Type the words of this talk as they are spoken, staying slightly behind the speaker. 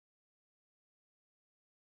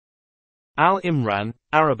Al Imran,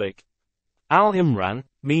 Arabic. Al Imran,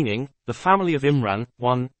 meaning, the family of Imran,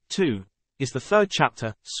 1, 2, is the third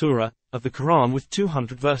chapter, surah, of the Quran with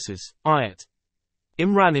 200 verses, ayat.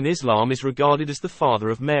 Imran in Islam is regarded as the father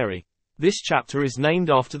of Mary. This chapter is named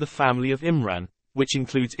after the family of Imran, which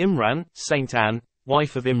includes Imran, Saint Anne,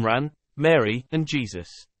 wife of Imran, Mary, and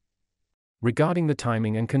Jesus. Regarding the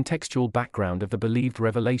timing and contextual background of the believed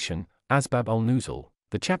revelation, Asbab al-Nuzul,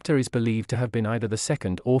 the chapter is believed to have been either the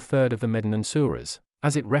second or third of the Medinan surahs,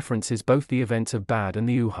 as it references both the events of Badr and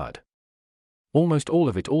the Uhud. Almost all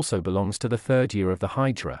of it also belongs to the third year of the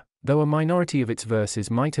Hijra, though a minority of its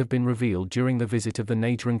verses might have been revealed during the visit of the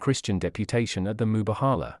Najran Christian deputation at the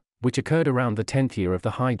Mubahala, which occurred around the 10th year of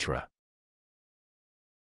the Hijra.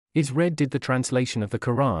 Is read did the translation of the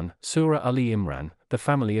Quran, Surah Ali Imran, the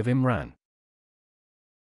family of Imran.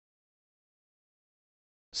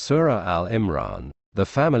 Surah Al Imran, the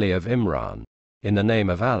family of Imran, in the name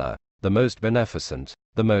of Allah, the most beneficent,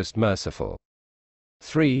 the most merciful.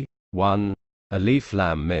 3. 1. Alif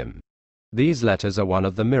Lam Mim. These letters are one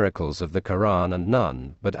of the miracles of the Quran, and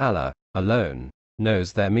none but Allah, alone,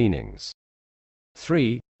 knows their meanings.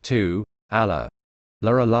 3. 2. Allah.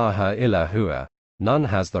 La ilaha illa huwa. None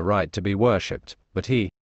has the right to be worshipped, but He,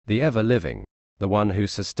 the ever-living, the one who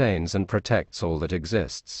sustains and protects all that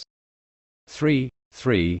exists. 3.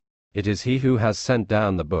 3. It is He who has sent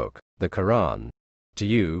down the book, the Quran, to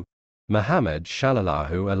you, Muhammad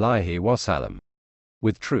sallallahu alaihi wasallam,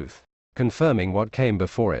 with truth, confirming what came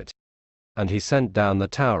before it. And He sent down the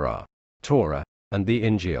Torah, and the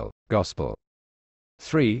Injil, Gospel.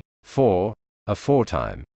 3. 4.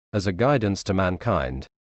 Aforetime, as a guidance to mankind,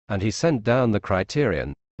 and He sent down the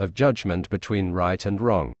criterion of judgment between right and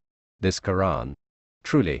wrong, this Quran.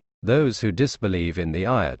 Truly, those who disbelieve in the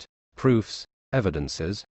ayat, proofs,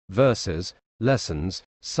 evidences, verses, lessons,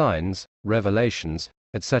 signs, revelations,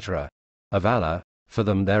 etc., of Allah, for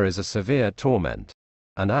them there is a severe torment,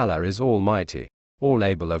 and Allah is Almighty, all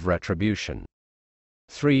able of retribution.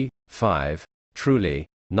 3. 5. Truly,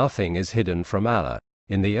 nothing is hidden from Allah,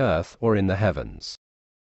 in the earth or in the heavens.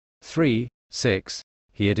 3. 6.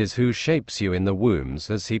 He it is who shapes you in the wombs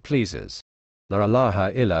as He pleases. La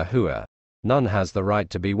ilaha illa huwa. None has the right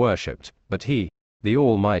to be worshipped, but He, the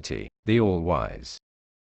Almighty, the All-Wise.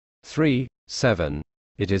 3. 7.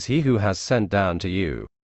 It is He who has sent down to you,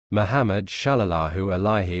 Muhammad sallallahu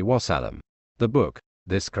alaihi wasallam, the book,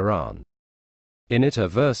 this Quran. In it are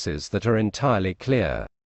verses that are entirely clear.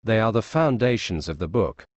 They are the foundations of the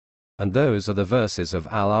book, and those are the verses of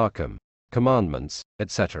Al-Ahkam, commandments,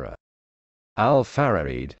 etc.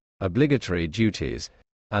 Al-Faraid, obligatory duties,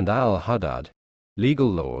 and Al-Hudud,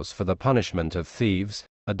 legal laws for the punishment of thieves,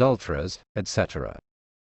 adulterers, etc.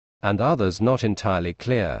 And others not entirely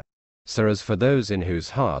clear, so as for those in whose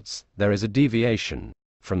hearts there is a deviation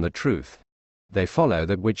from the truth, they follow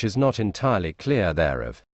that which is not entirely clear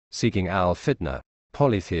thereof, seeking al-fitna,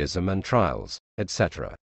 polytheism and trials,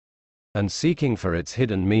 etc. And seeking for its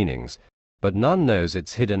hidden meanings, but none knows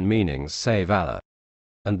its hidden meanings save Allah.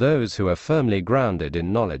 And those who are firmly grounded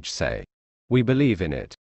in knowledge say, we believe in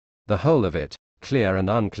it. The whole of it, clear and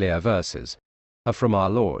unclear verses, are from our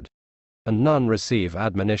Lord. And none receive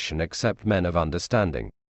admonition except men of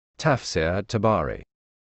understanding. Tafsir at-Tabari.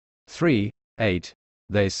 3. 8.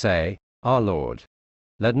 They say, our Lord,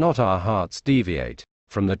 let not our hearts deviate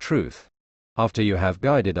from the truth, after you have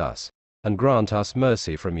guided us, and grant us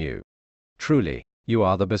mercy from you. Truly, you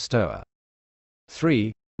are the bestower.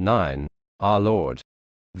 3. 9. Our Lord,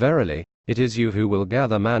 verily, it is you who will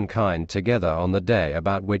gather mankind together on the day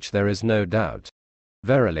about which there is no doubt.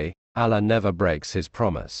 Verily, Allah never breaks His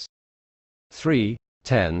promise. 3.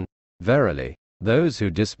 10. Verily, those who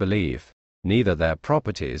disbelieve, neither their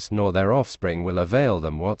properties nor their offspring will avail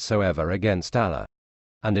them whatsoever against Allah,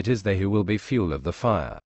 and it is they who will be fuel of the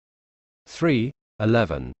fire. 3.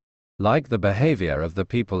 11. Like the behavior of the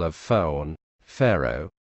people of Pharaoh,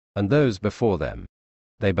 and those before them,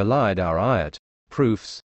 they belied our ayat,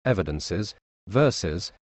 proofs, evidences,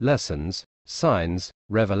 verses, lessons, signs,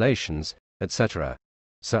 revelations, etc.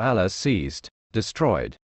 So Allah seized,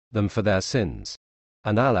 destroyed them for their sins,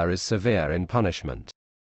 and Allah is severe in punishment.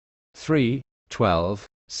 3. 12.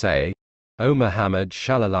 Say, O Muhammad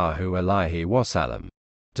sallallahu alaihi wasallam,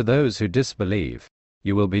 to those who disbelieve,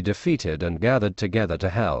 you will be defeated and gathered together to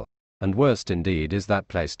hell, and worst indeed is that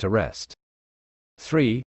place to rest.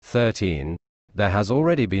 3. 13. There has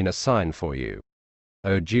already been a sign for you,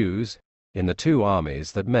 O Jews, in the two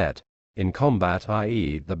armies that met in combat,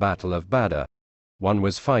 i.e., the Battle of Badr. One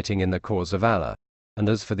was fighting in the cause of Allah, and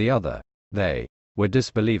as for the other, they were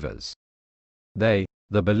disbelievers. They,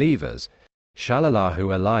 the believers, sallallahu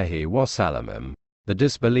alaihi wasallam, the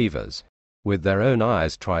disbelievers, with their own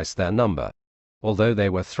eyes twice their number, although they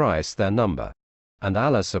were thrice their number. And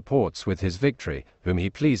Allah supports with his victory, whom he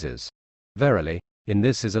pleases. Verily, in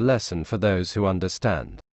this is a lesson for those who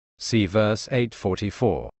understand. See verse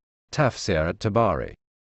 844. Tafsir at-Tabari.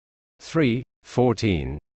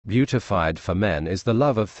 3:14. Beautified for men is the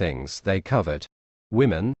love of things they covet,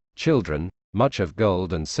 women, children, much of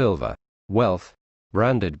gold and silver, wealth,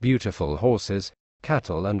 branded beautiful horses,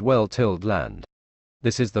 cattle and well-tilled land.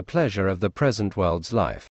 This is the pleasure of the present world's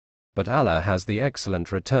life. But Allah has the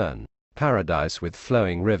excellent return, paradise with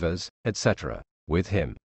flowing rivers, etc., with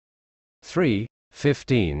him.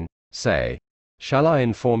 3:15. Say, shall I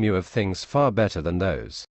inform you of things far better than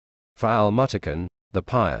those? For al-Muttaqin, the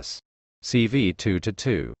pious. CV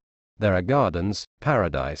 2-2. There are gardens,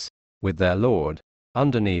 paradise, with their Lord,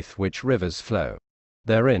 underneath which rivers flow.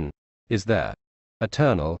 Therein is their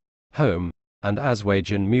eternal home, and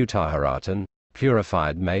azwajin mutahharatan,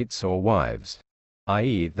 purified mates or wives,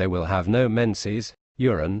 i.e., they will have no menses,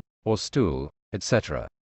 urine, or stool, etc.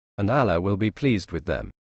 And Allah will be pleased with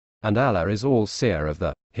them. And Allah is all seer of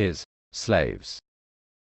his slaves.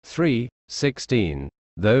 3:16.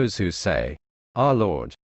 Those who say, Our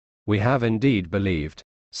Lord, we have indeed believed,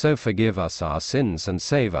 so forgive us our sins and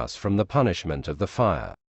save us from the punishment of the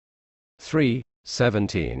fire.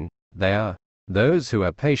 3:17. They are those who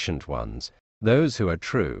are patient ones, those who are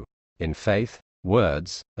true in faith,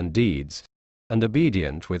 words, and deeds, and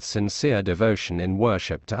obedient with sincere devotion in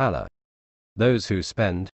worship to Allah. Those who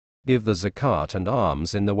spend, give the zakat and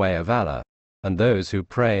alms in the way of Allah, and those who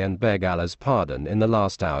pray and beg Allah's pardon in the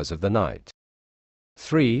last hours of the night.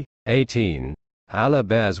 3:18. Allah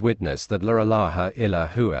bears witness that la ilaha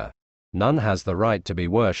illa huwa, none has the right to be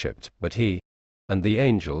worshipped but he, and the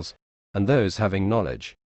angels, and those having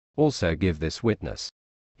knowledge, also give this witness.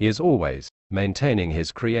 He is always maintaining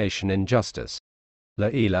his creation in justice. La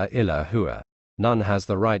ilaha illa huwa, none has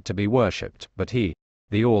the right to be worshipped but he,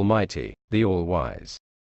 the Almighty, the All-Wise.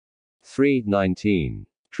 3:19.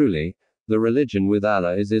 Truly, the religion with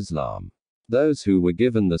Allah is Islam. Those who were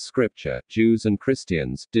given the scripture, Jews and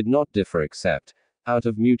Christians, did not differ except out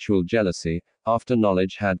of mutual jealousy, after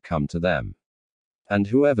knowledge had come to them. And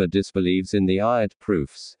whoever disbelieves in the ayat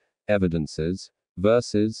proofs, evidences,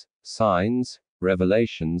 verses, signs,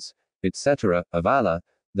 revelations, etc., of Allah,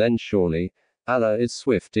 then surely, Allah is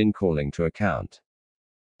swift in calling to account.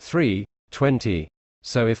 3:20.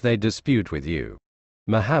 So if they dispute with you,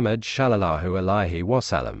 Muhammad sallallahu alaihi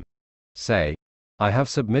wasallam, say, I have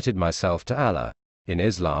submitted myself to Allah, in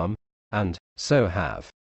Islam, and so have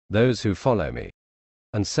those who follow me.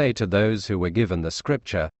 And say to those who were given the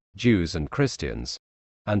scripture, Jews and Christians,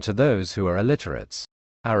 and to those who are illiterates,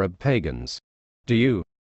 Arab pagans, do you,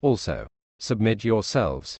 also, submit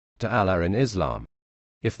yourselves to Allah in Islam?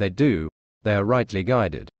 If they do, they are rightly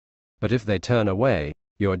guided. But if they turn away,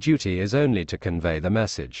 your duty is only to convey the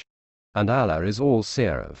message. And Allah is all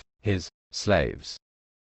seer of his slaves.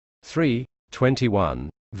 3:21.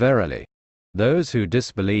 Verily, those who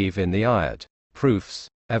disbelieve in the ayat, proofs,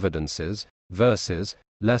 evidences, verses,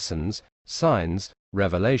 lessons, signs,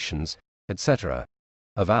 revelations, etc.,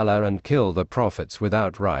 of Allah and kill the prophets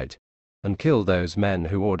without right, and kill those men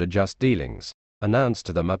who order just dealings, announce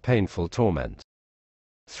to them a painful torment.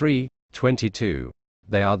 3:22.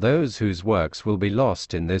 They are those whose works will be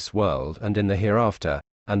lost in this world and in the hereafter,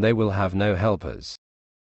 and they will have no helpers.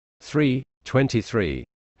 3:23.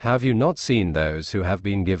 Have you not seen those who have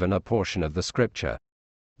been given a portion of the scripture?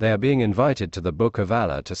 They are being invited to the book of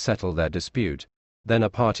Allah to settle their dispute, then a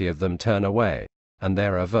party of them turn away, and they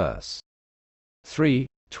are averse.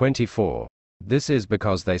 3:24. This is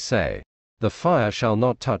because they say, the fire shall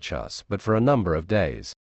not touch us but for a number of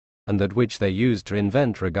days, and that which they used to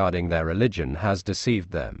invent regarding their religion has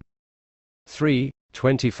deceived them.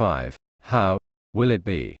 3:25. How will it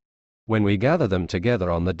be when we gather them together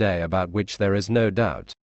on the day about which there is no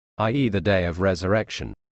doubt, i.e., the day of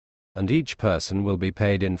resurrection, and each person will be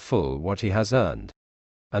paid in full what he has earned,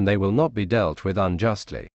 and they will not be dealt with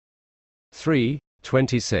unjustly.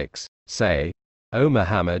 3:26. Say, O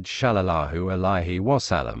Muhammad sallallahu alaihi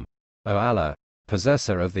wasallam, O Allah,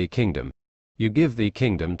 possessor of the kingdom, you give the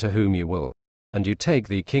kingdom to whom you will, and you take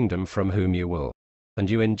the kingdom from whom you will, and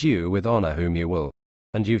you endue with honor whom you will,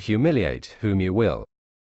 and you humiliate whom you will.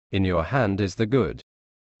 In your hand is the good.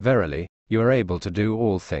 Verily, you are able to do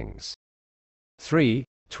all things.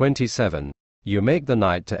 3:27. You make the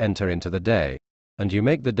night to enter into the day, and you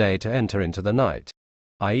make the day to enter into the night,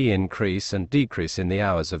 i.e., increase and decrease in the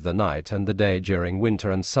hours of the night and the day during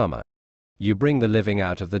winter and summer. You bring the living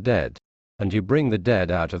out of the dead, and you bring the dead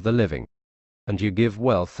out of the living, and you give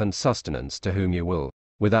wealth and sustenance to whom you will,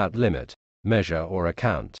 without limit, measure or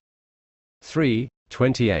account.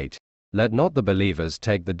 3:28. Let not the believers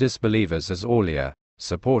take the disbelievers as awliya,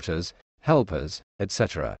 supporters, helpers,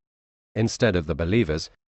 etc., instead of the believers,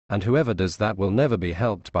 and whoever does that will never be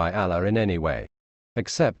helped by Allah in any way,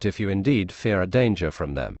 except if you indeed fear a danger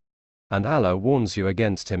from them. And Allah warns you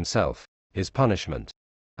against Himself, His punishment,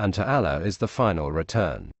 and to Allah is the final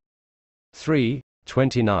return.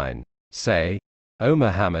 3:29. Say, O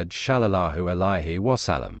Muhammad sallallahu alaihi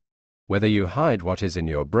wasallam, whether you hide what is in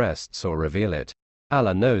your breasts or reveal it,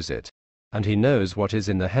 Allah knows it, and He knows what is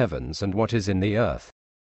in the heavens and what is in the earth,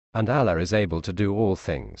 and Allah is able to do all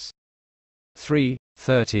things.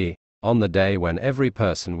 3:30. On the day when every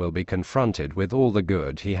person will be confronted with all the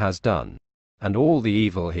good he has done, and all the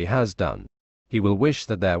evil he has done, he will wish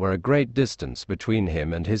that there were a great distance between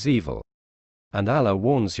him and his evil. And Allah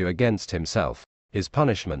warns you against Himself, His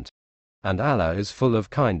punishment, and Allah is full of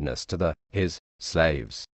kindness to His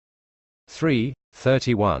slaves.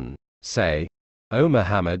 3:31. Say, O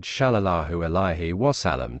Muhammad sallallahu alaihi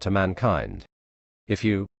wasallam to mankind, if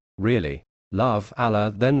you really love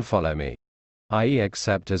Allah, then follow me, i.e.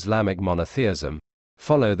 accept Islamic monotheism,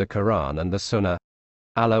 follow the Koran and the Sunnah.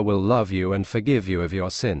 Allah will love you and forgive you of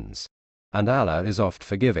your sins, and Allah is oft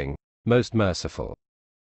forgiving, most merciful.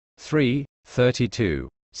 3:32.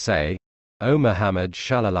 Say, O Muhammad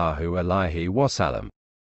sallallahu alaihi wasallam,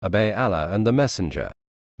 obey Allah and the Messenger,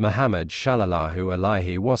 Muhammad sallallahu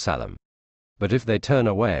alaihi wasallam. But if they turn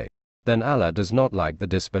away, then Allah does not like the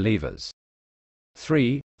disbelievers.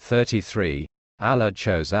 3:33. Allah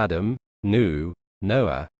chose Adam, Nuh,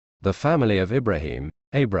 Noah, the family of Ibrahim,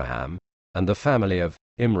 Abraham, and the family of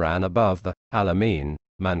Imran above the Alameen,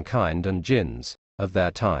 mankind and jinns, of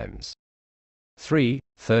their times.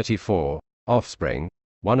 3:34. Offspring,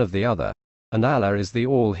 one of the other, and Allah is the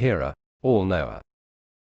all-hearer, all-knower.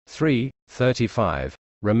 3:35.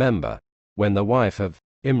 Remember, when the wife of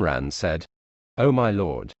Imran said, O my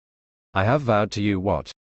Lord, I have vowed to you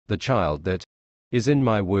what, the child that is in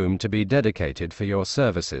my womb to be dedicated for your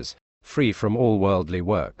services, free from all worldly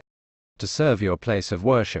work, to serve your place of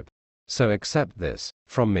worship, so accept this,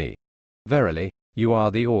 from me. Verily, you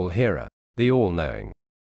are the all-hearer, the all-knowing.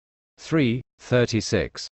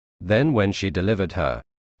 3:36. Then when she delivered her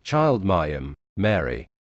child Maryam, Mary,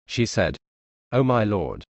 she said, O my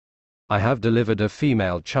Lord, I have delivered a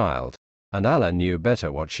female child, and Allah knew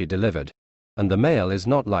better what she delivered, and the male is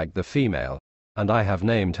not like the female, and I have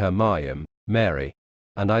named her Maryam, Mary,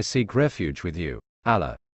 and I seek refuge with you,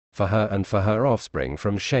 Allah, for her and for her offspring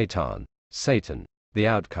from Shaitan, Satan, the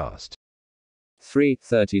outcast.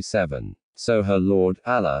 3:37. So her Lord,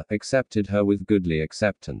 Allah, accepted her with goodly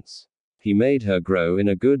acceptance. He made her grow in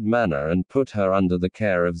a good manner and put her under the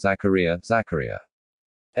care of Zachariah.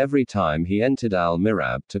 Every time he entered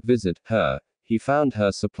al-Mirab to visit her, he found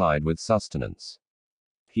her supplied with sustenance.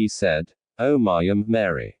 He said, O Maryam,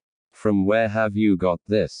 Mary, from where have you got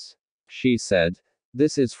this? She said,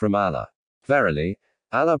 This is from Allah. Verily,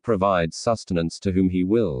 Allah provides sustenance to whom He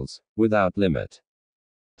wills, without limit.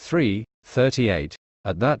 3:38.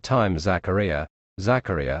 At that time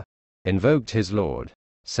Zachariah invoked his Lord,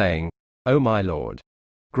 saying, O my Lord,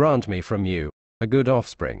 grant me from you a good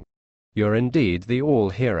offspring. You're indeed the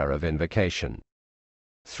all-hearer of invocation.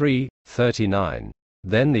 3:39.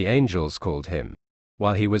 Then the angels called him,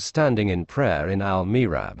 while he was standing in prayer in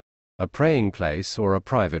al-Mirab, a praying place or a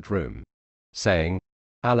private room, saying,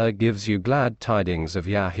 Allah gives you glad tidings of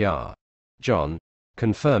Yahya, John,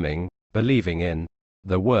 confirming, believing in,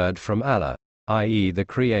 the word from Allah, i.e. the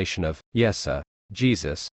creation of Yesa,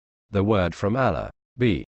 Jesus, the word from Allah,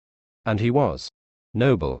 B. And he was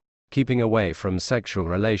noble, keeping away from sexual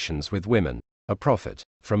relations with women, a prophet,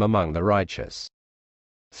 from among the righteous.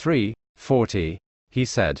 3:40. He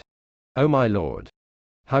said, O my Lord,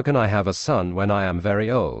 how can I have a son when I am very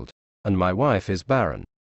old, and my wife is barren?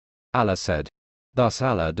 Allah said, Thus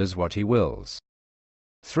Allah does what He wills.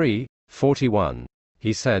 3:41.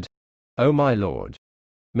 He said, O my Lord,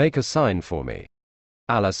 make a sign for me.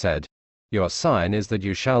 Allah said, Your sign is that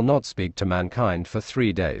you shall not speak to mankind for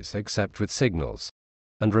 3 days except with signals.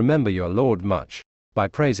 And remember your Lord much, by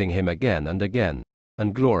praising Him again,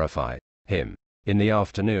 and glorify Him, in the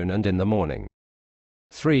afternoon and in the morning.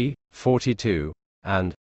 3:42.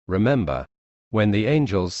 And, remember, when the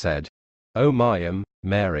angels said, O Maryam,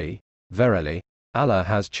 Mary, verily, Allah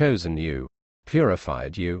has chosen you,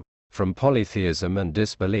 purified you, from polytheism and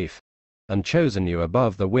disbelief, and chosen you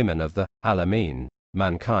above the women of the Alameen,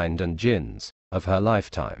 mankind and jinns, of her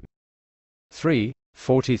lifetime.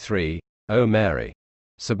 3:43. O Mary,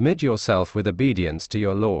 submit yourself with obedience to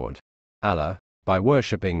your Lord, Allah, by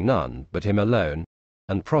worshipping none but Him alone,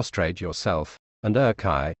 and prostrate yourself, and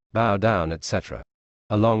bow down, etc.,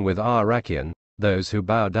 along with Rakian, those who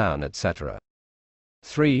bow down, etc.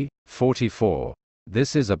 3:44.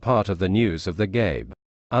 This is a part of the news of the Gaib,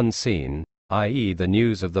 unseen, i.e. the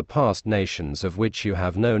news of the past nations of which you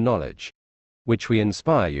have no knowledge, which we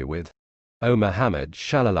inspire you with, O Muhammad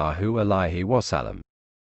sallallahu alaihi wasallam.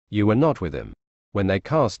 You were not with him when they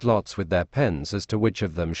cast lots with their pens as to which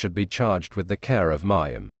of them should be charged with the care of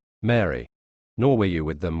Maryam, Mary, nor were you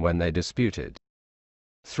with them when they disputed.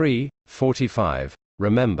 3:45.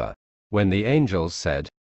 Remember, when the angels said,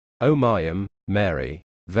 O Maryam, Mary,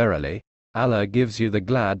 verily, Allah gives you the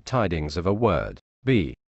glad tidings of a word,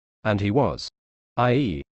 be. And he was,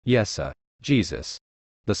 i.e., Yesa, Jesus,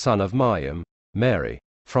 the son of Maryam, Mary,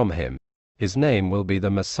 from him. His name will be the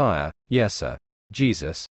Messiah, Yesa,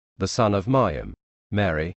 Jesus, the son of Maryam,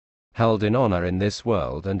 Mary, held in honor in this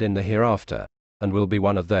world and in the hereafter, and will be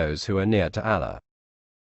one of those who are near to Allah.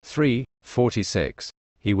 3:46.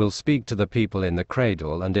 He will speak to the people in the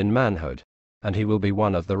cradle and in manhood, and he will be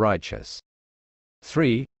one of the righteous.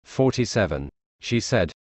 3:47. She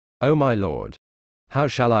said, O my Lord, how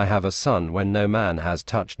shall I have a son when no man has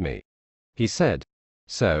touched me? He said,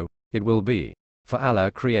 so it will be, for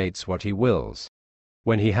Allah creates what he wills.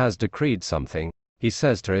 When he has decreed something, he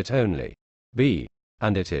says to it only, be,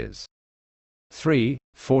 and it is.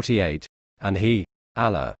 3:48. And he,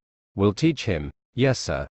 Allah, will teach him,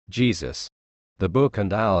 Yesa, Jesus, the book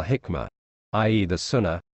and al-Hikmah, i.e. the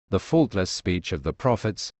Sunnah, the faultless speech of the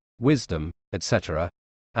prophets, wisdom, etc.,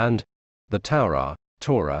 and the Torah,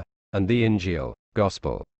 and the Injil,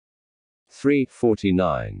 Gospel.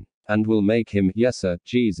 3:49. And will make him, Yesa,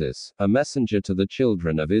 Jesus, a messenger to the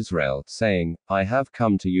children of Israel, saying, I have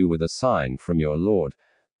come to you with a sign from your Lord,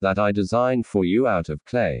 that I design for you out of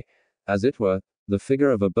clay, as it were, the figure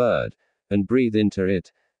of a bird, and breathe into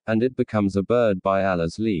it, and it becomes a bird by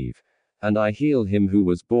Allah's leave, and I heal him who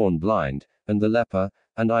was born blind, and the leper,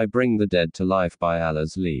 and I bring the dead to life by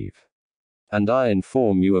Allah's leave. And I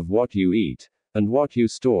inform you of what you eat, and what you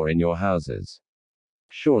store in your houses.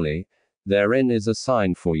 Surely, therein is a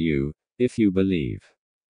sign for you, if you believe.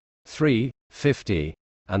 3:50.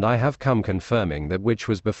 And I have come confirming that which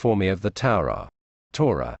was before me of the Torah,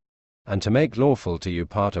 and to make lawful to you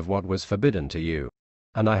part of what was forbidden to you,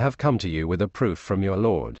 and I have come to you with a proof from your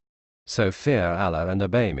Lord. So fear Allah and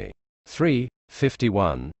obey me.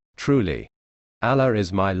 3:51. Truly, Allah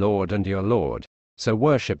is my Lord and your Lord, so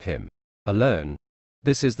worship him alone.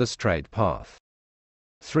 This is the straight path.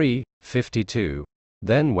 3:52.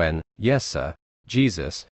 Then when Yesa,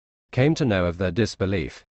 Jesus, came to know of their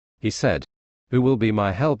disbelief, he said, who will be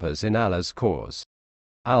my helpers in Allah's cause?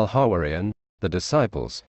 Al-Hawarian, the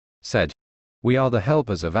disciples, said, we are the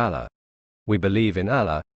helpers of Allah. We believe in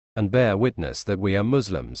Allah, and bear witness that we are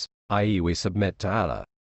Muslims, i.e. we submit to Allah.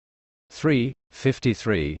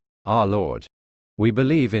 3:53. Our Lord, we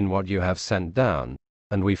believe in what you have sent down,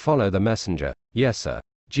 and we follow the messenger, Yesa,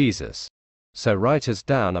 Jesus. So write us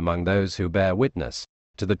down among those who bear witness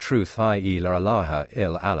to the truth, i.e. la ilaha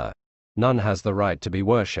illa Allah. None has the right to be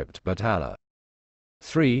worshipped but Allah.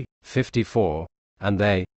 3:54. And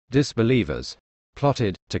they, disbelievers,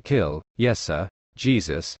 plotted to kill Yesa,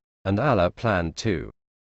 Jesus, and Allah planned too.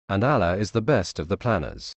 And Allah is the best of the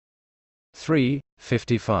planners.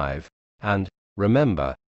 3:55. And,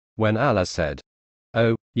 remember, when Allah said,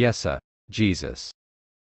 O Yesa, Jesus,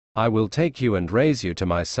 I will take you and raise you to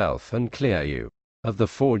myself and clear you of the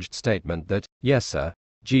forged statement that Yesa,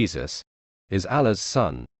 Jesus, is Allah's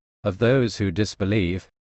son, of those who disbelieve,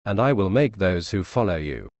 and I will make those who follow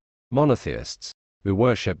you monotheists, who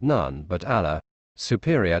worship none but Allah,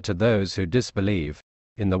 superior to those who disbelieve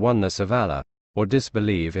in the oneness of Allah, or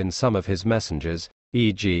disbelieve in some of his messengers,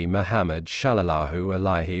 e.g. Muhammad sallallahu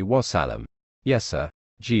alaihi wasallam, Yesa,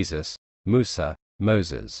 Jesus, Musa,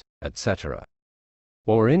 Moses, etc.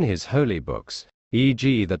 Or in his holy books,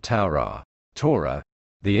 e.g. the Torah,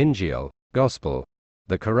 the Injil, Gospel,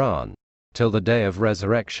 the Koran, till the day of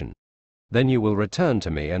resurrection. Then you will return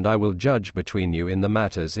to me and I will judge between you in the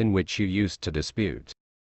matters in which you used to dispute.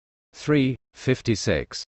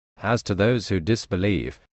 3:56. As to those who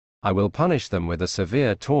disbelieve, I will punish them with a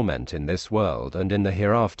severe torment in this world and in the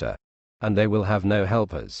hereafter, and they will have no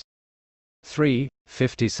helpers.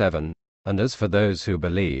 3:57. And as for those who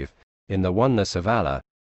believe in the oneness of Allah,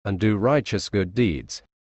 and do righteous good deeds,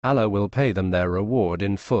 Allah will pay them their reward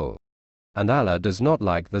in full. And Allah does not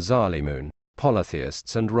like the Zalimun,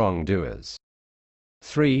 polytheists and wrongdoers.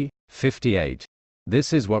 3:58.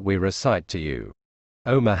 This is what we recite to you,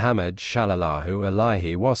 O Muhammad sallallahu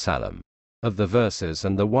alaihi wasallam, of the verses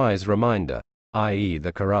and the wise reminder, i.e.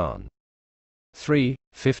 the Quran.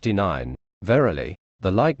 3:59. Verily,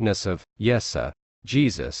 the likeness of Yesa,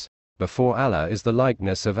 Jesus, before Allah is the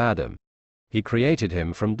likeness of Adam. He created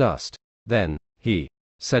him from dust. Then, he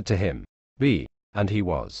said to him, Be, and he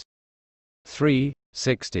was.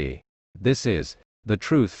 3:60. This is the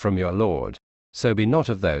truth from your Lord, so be not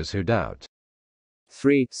of those who doubt.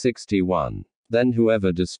 3:61. Then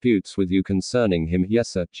whoever disputes with you concerning him,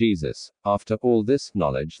 Yesa, Jesus, after all this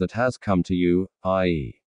knowledge that has come to you,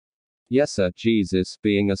 i.e., Yesa, Jesus,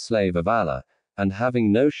 being a slave of Allah, and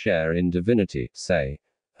having no share in divinity, say,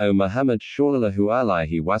 O Muhammad sallallahu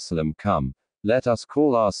alaihi wasallam, come, let us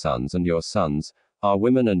call our sons and your sons, our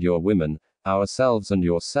women and your women, ourselves and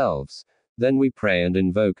yourselves, then we pray and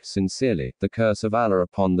invoke sincerely the curse of Allah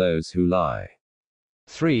upon those who lie.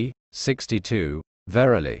 3:62.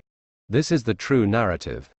 Verily, this is the true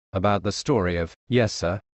narrative about the story of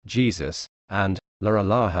Yesa, Jesus, and La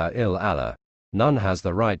ilaha illa Allah. None has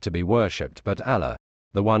the right to be worshipped but Allah,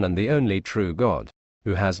 the one and the only true God,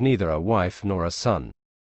 who has neither a wife nor a son.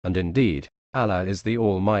 And indeed, Allah is the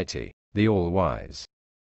Almighty, the All-Wise.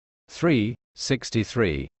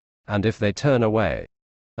 3:63. And if they turn away,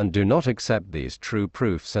 and do not accept these true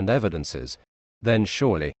proofs and evidences, then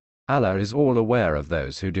surely, Allah is all aware of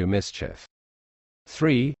those who do mischief.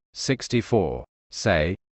 3:64.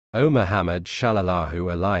 Say, O Muhammad sallallahu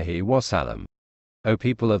alaihi wasallam, O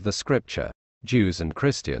people of the scripture, Jews and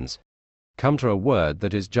Christians, come to a word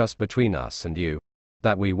that is just between us and you,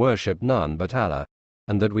 that we worship none but Allah,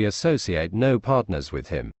 and that we associate no partners with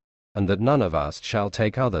him, and that none of us shall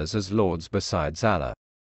take others as lords besides Allah.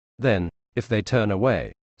 Then, if they turn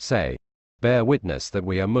away, say, bear witness that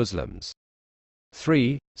we are Muslims.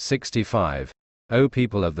 3:65. O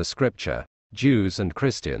people of the scripture, Jews and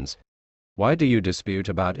Christians, why do you dispute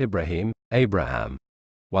about Ibrahim, Abraham,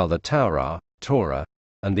 while the Torah,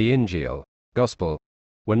 and the Injil, Gospel,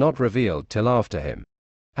 were not revealed till after him?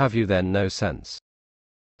 Have you then no sense?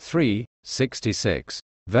 3:66.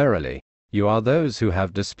 Verily, you are those who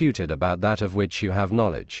have disputed about that of which you have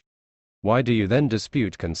knowledge. Why do you then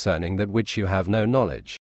dispute concerning that which you have no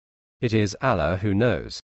knowledge? It is Allah who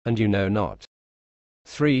knows, and you know not.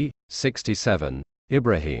 3:67.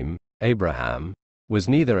 Abraham, was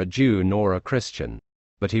neither a Jew nor a Christian,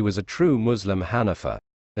 but he was a true Muslim Hanafa,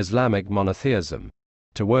 Islamic monotheism,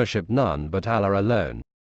 to worship none but Allah alone,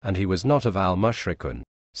 and he was not of al-mushrikun,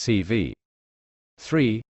 cv.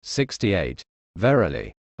 3:68.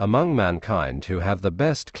 Verily, among mankind who have the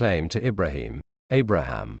best claim to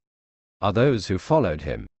Abraham, are those who followed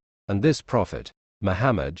him, and this Prophet,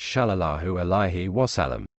 Muhammad sallallahu alaihi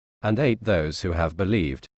wasallam, and 8 those who have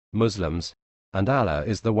believed, Muslims, and Allah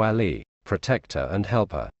is the wali, protector and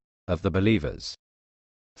helper, of the believers.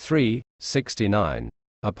 3:69.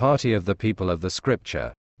 A party of the people of the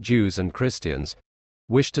scripture, Jews and Christians,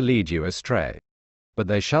 wish to lead you astray. But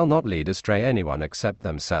they shall not lead astray anyone except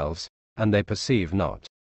themselves, and they perceive not.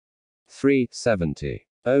 3:70.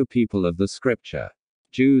 O people of the scripture,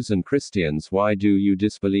 Jews and Christians, why do you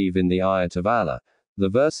disbelieve in the ayat of Allah, the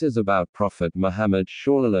verses about Prophet Muhammad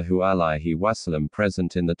sallallahu alaihi wasallam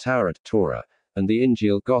present in the Torah, and the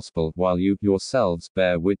Injil Gospel, while you yourselves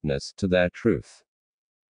bear witness to their truth?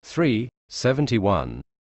 3:71.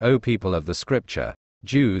 O people of the scripture,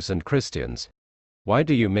 Jews and Christians, why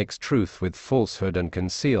do you mix truth with falsehood and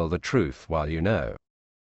conceal the truth while you know?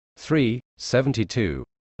 3:72.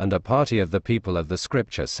 And a party of the people of the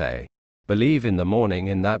scripture say, believe in the morning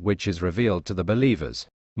in that which is revealed to the believers,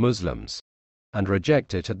 Muslims, and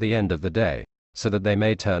reject it at the end of the day, so that they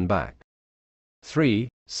may turn back.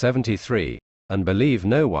 3:73. And believe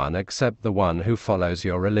no one except the one who follows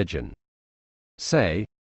your religion. Say,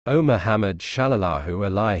 O Muhammad sallallahu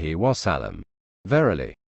alaihi wasallam,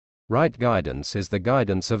 verily, right guidance is the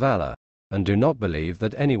guidance of Allah, and do not believe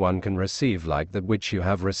that anyone can receive like that which you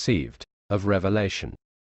have received, of revelation,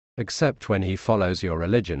 except when he follows your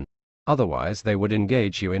religion, otherwise they would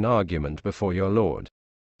engage you in argument before your Lord.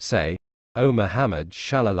 Say, O Muhammad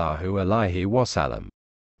sallallahu alaihi wasallam,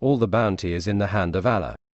 all the bounty is in the hand of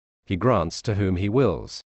Allah. He grants to whom he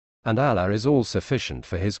wills, and Allah is all sufficient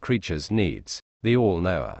for his creatures' needs, the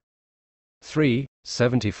all-knower.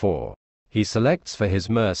 3:74. He selects for his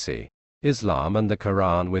mercy, Islam and the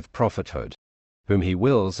Koran with prophethood, whom he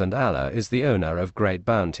wills, and Allah is the owner of great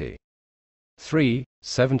bounty.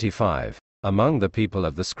 3:75. Among the people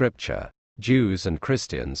of the scripture, Jews and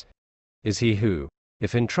Christians, is he who,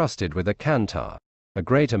 if entrusted with a kantar, a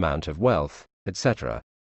great amount of wealth, etc.,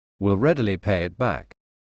 will readily pay it back.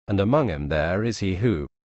 And among him there is he who,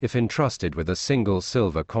 if entrusted with a single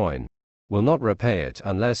silver coin, will not repay it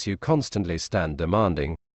unless you constantly stand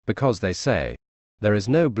demanding, because they say, there is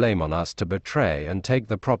no blame on us to betray and take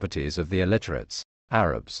the properties of the illiterates,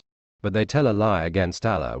 Arabs, but they tell a lie against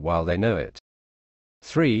Allah while they know it.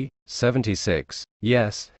 3:76.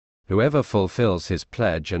 Yes, whoever fulfills his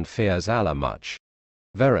pledge and fears Allah much,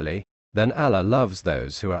 verily, then Allah loves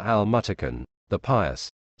those who are al-muttaqin, the pious.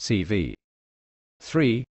 CV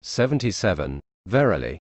 3:77.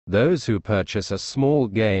 Verily, those who purchase a small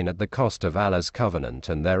gain at the cost of Allah's covenant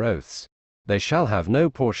and their oaths, they shall have no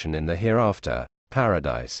portion in the hereafter,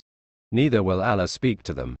 paradise. Neither will Allah speak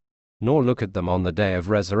to them, nor look at them on the day of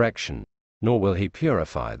resurrection, nor will he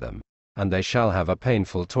purify them, and they shall have a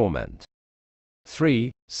painful torment.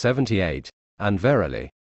 3:78. And verily,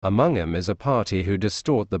 among them is a party who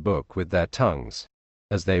distort the book with their tongues,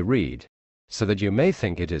 as they read, so that you may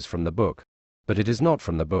think it is from the book, but it is not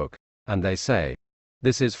from the book, and they say,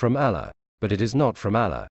 this is from Allah, but it is not from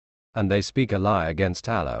Allah, and they speak a lie against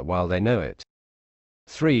Allah while they know it.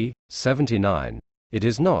 3:79. It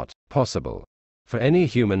is not possible for any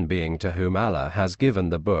human being to whom Allah has given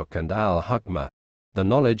the book and al-hukmah, the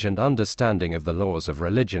knowledge and understanding of the laws of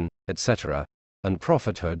religion, etc., and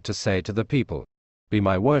prophethood, to say to the people, be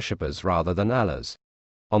my worshippers rather than Allah's.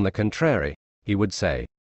 On the contrary, he would say,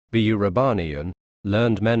 be you Rabbaniyun,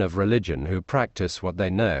 learned men of religion who practice what they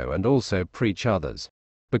know and also preach others,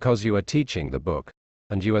 because you are teaching the book,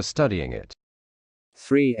 and you are studying it.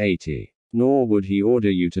 380. Nor would he order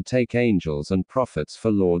you to take angels and prophets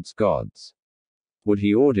for lords gods. Would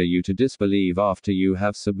he order you to disbelieve after you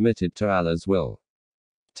have submitted to Allah's will?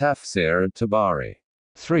 Tafsir at-Tabari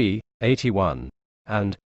 3:81.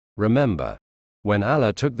 And, remember, when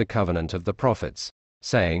Allah took the covenant of the prophets,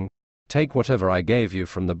 saying, take whatever I gave you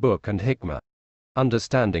from the book and hikmah,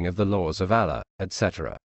 understanding of the laws of Allah,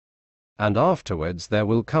 etc. And afterwards there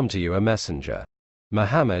will come to you a messenger,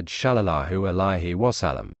 Muhammad sallallahu alaihi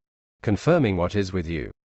wasallam, confirming what is with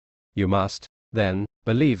you. You must, then,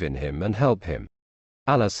 believe in him and help him.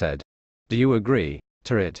 Allah said, do you agree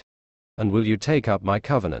to it? And will you take up my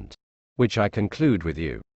covenant, which I conclude with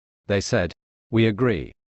you? They said, we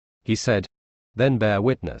agree. He said, then bear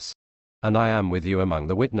witness, and I am with you among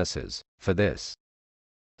the witnesses, for this.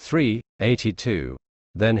 3:82.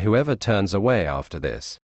 Then whoever turns away after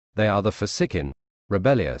this, they are the fasiqin,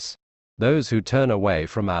 rebellious, those who turn away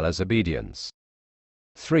from Allah's obedience.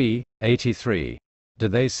 3:83. Do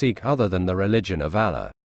they seek other than the religion of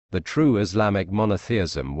Allah, the true Islamic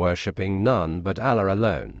monotheism, worshipping none but Allah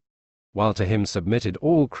alone, while to him submitted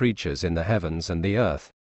all creatures in the heavens and the earth,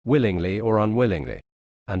 willingly or unwillingly,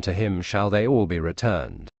 and to him shall they all be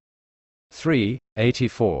returned.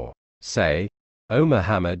 3:84. Say, O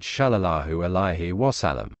Muhammad sallallahu alaihi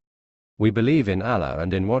wasallam, we believe in Allah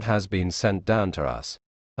and in what has been sent down to us,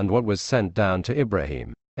 and what was sent down to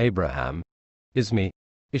Ibrahim, Abraham, Ismi,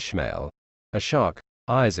 Ishmael, Ishaq,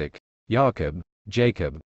 Isaac, Yaqub,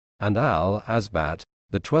 Jacob, and Al-Asbat,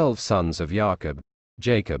 the 12 sons of Yaqub,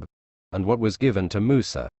 Jacob, and what was given to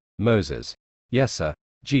Musa, Moses, Yesa,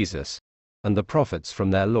 Jesus, and the prophets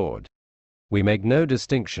from their Lord. We make no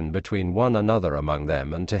distinction between one another among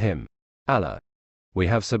them, and to him, Allah, we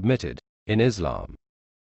have submitted, in Islam.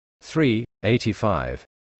 3:85.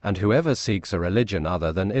 And whoever seeks a religion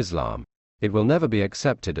other than Islam, it will never be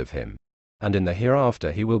accepted of him, and in the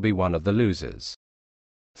hereafter he will be one of the losers.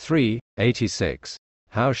 3:86.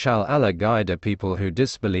 How shall Allah guide a people who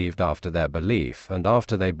disbelieved after their belief and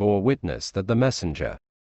after they bore witness that the messenger,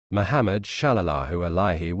 Muhammad sallallahu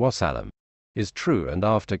alaihi wasallam, is true, and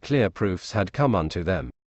after clear proofs had come unto them?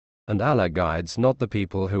 And Allah guides not the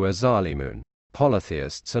people who are zalimun,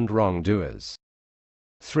 polytheists and wrongdoers.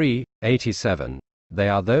 3:87. They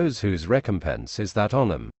are those whose recompense is that on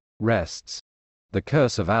them rests the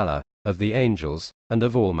curse of Allah, of the angels, and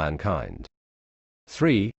of all mankind.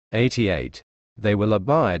 3:88. They will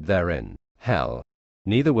abide therein, hell,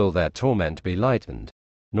 neither will their torment be lightened,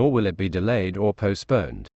 nor will it be delayed or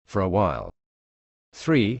postponed, for a while.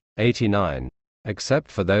 3:89. Except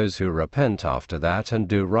for those who repent after that and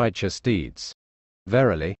do righteous deeds.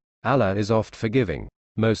 Verily, Allah is oft forgiving,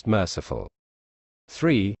 most merciful.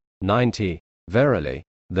 3:90. Verily,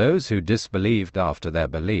 those who disbelieved after their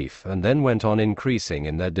belief and then went on increasing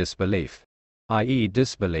in their disbelief, i.e.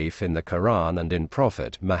 disbelief in the Koran and in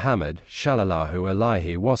Prophet Muhammad sallallahu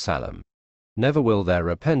alaihi wasallam, never will their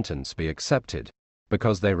repentance be accepted,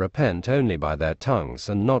 because they repent only by their tongues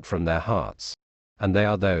and not from their hearts, and they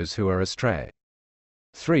are those who are astray.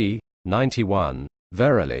 3:91.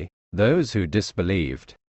 Verily, those who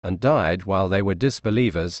disbelieved and died while they were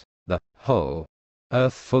disbelievers, the whole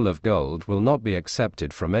earth full of gold will not be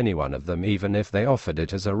accepted from any one of them, even if they offered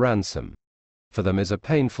it as a ransom. For them is a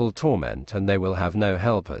painful torment, and they will have no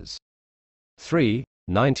helpers.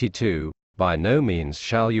 3:92. By no means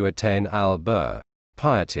shall you attain al-birr,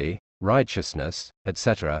 piety, righteousness,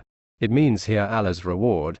 etc. It means here Allah's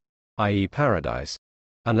reward, i.e. paradise,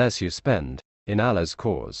 unless you spend, in Allah's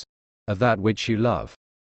cause, of that which you love,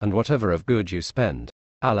 and whatever of good you spend,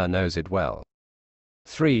 Allah knows it well.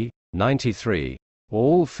 3:93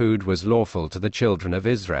 All food was lawful to the children of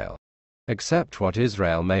Israel, except what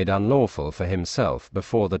Israel made unlawful for himself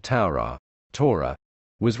before the Torah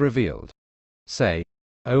was revealed. Say,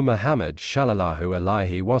 O Muhammad sallallahu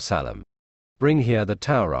alaihi wasallam, bring here the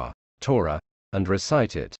Torah, and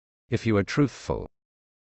recite it, if you are truthful.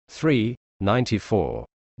 3:94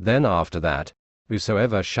 Then after that,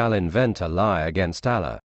 whosoever shall invent a lie against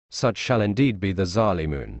Allah, such shall indeed be the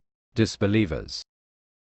Zalimun, disbelievers.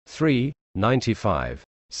 3:95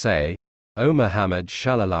 Say, O Muhammad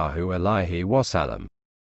sallallahu alaihi wasallam,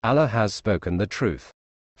 Allah has spoken the truth.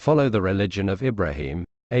 Follow the religion of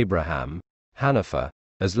Abraham, Hanifa,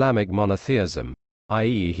 Islamic monotheism,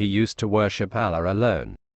 i.e. he used to worship Allah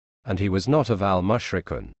alone, and he was not of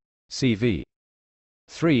al-mushrikun. CV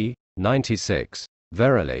 3:96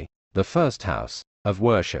 Verily, the first house of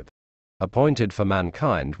worship appointed for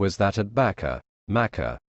mankind was that at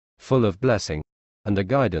Makkah, full of blessing and a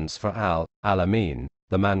guidance for al-alamin,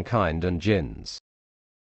 the mankind and jinns.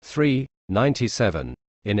 3:97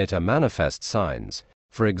 In it are manifest signs,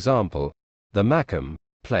 for example, the Makam,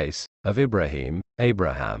 place, of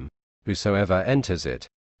Abraham, whosoever enters it,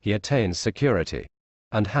 he attains security,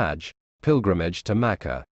 and Hajj, pilgrimage to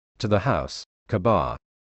Makkah, to the house, Kaaba,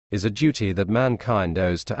 is a duty that mankind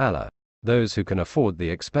owes to Allah, those who can afford the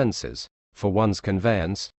expenses, for one's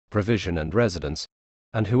conveyance, provision and residence,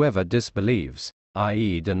 and whoever disbelieves,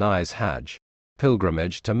 i.e. denies Hajj,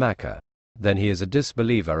 pilgrimage to Makkah, then he is a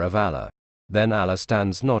disbeliever of Allah, then Allah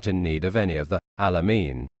stands not in need of any of the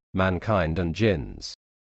alamin, mankind and jinns.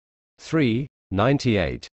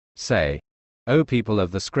 3:98 Say, O people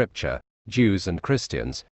of the scripture, Jews and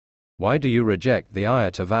Christians, why do you reject the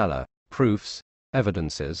ayat of Allah, proofs,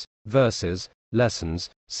 evidences, verses, lessons,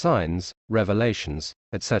 signs, revelations,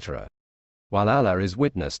 etc., while Allah is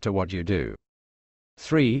witness to what you do?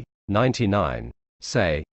 3:99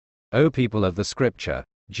 Say, O people of the scripture,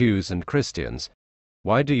 Jews and Christians,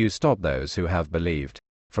 why do you stop those who have believed,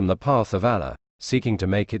 from the path of Allah, seeking to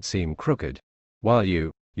make it seem crooked, while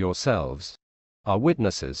you, yourselves, are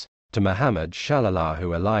witnesses to Muhammad sallallahu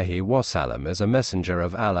alaihi wasallam as a messenger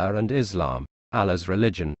of Allah and Islam, Allah's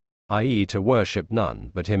religion, i.e. to worship none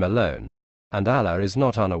but Him alone, and Allah is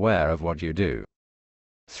not unaware of what you do.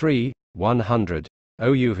 3:100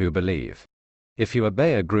 O you who believe, if you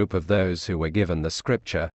obey a group of those who were given the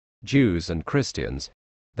scripture, Jews and Christians,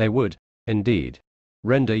 they would, indeed,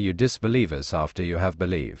 render you disbelievers after you have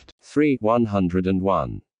believed.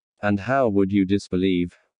 3:101 And how would you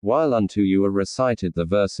disbelieve, while unto you are recited the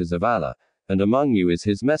verses of Allah, and among you is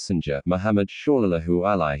his messenger, Muhammad sallallahu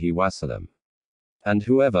alaihi wasallam. And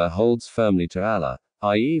whoever holds firmly to Allah,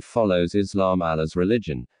 i.e. follows Islam, Allah's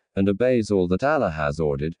religion, and obeys all that Allah has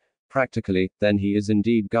ordered, practically, then he is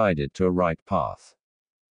indeed guided to a right path.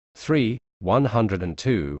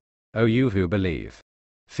 3:102 O you who believe,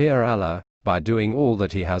 fear Allah, by doing all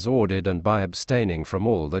that He has ordered and by abstaining from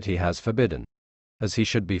all that He has forbidden, as He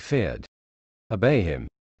should be feared. Obey Him,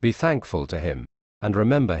 be thankful to Him, and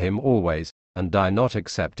remember Him always, and die not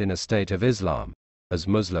except in a state of Islam, as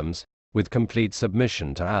Muslims, with complete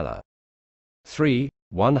submission to Allah.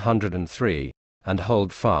 3:103 And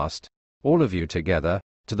hold fast, all of you together,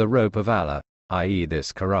 to the rope of Allah, i.e.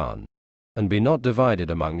 this Koran, and be not divided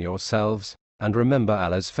among yourselves, and remember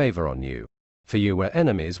Allah's favor on you. For you were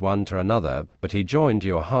enemies one to another, but He joined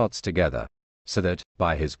your hearts together, so that,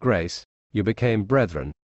 by His grace, you became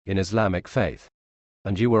brethren, in Islamic faith.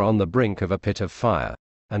 And you were on the brink of a pit of fire,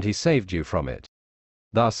 and He saved you from it.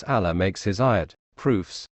 Thus Allah makes His ayat,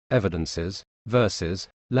 proofs, evidences, verses,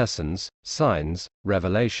 lessons, signs,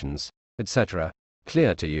 revelations, etc.,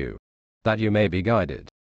 clear to you, that you may be guided.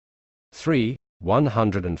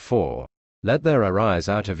 3:104 Let there arise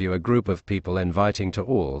out of you a group of people inviting to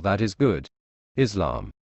all that is good,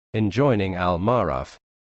 Islam, enjoining al-Ma'ruf,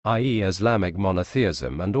 i.e. Islamic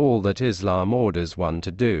monotheism and all that Islam orders one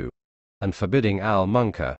to do, and forbidding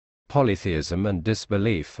al-Munkar, polytheism and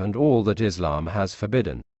disbelief and all that Islam has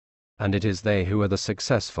forbidden, and it is they who are the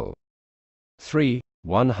successful.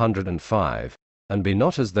 3:105 And be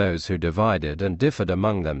not as those who divided and differed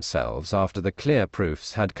among themselves after the clear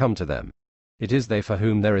proofs had come to them. It is they for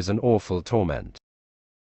whom there is an awful torment.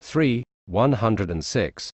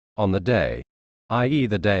 3:106 On the day, i.e.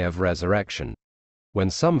 the day of resurrection, when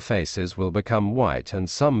some faces will become white and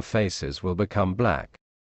some faces will become black.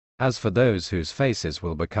 As for those whose faces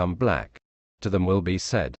will become black, to them will be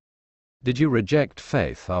said, did you reject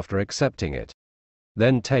faith after accepting it?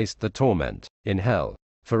 Then taste the torment, in hell,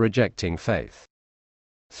 for rejecting faith.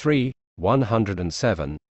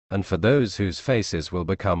 107, and for those whose faces will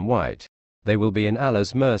become white, they will be in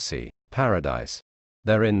Allah's mercy, paradise.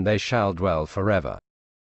 Therein they shall dwell forever.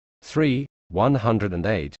 3.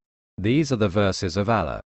 108. These are the verses of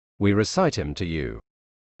Allah. We recite him to you,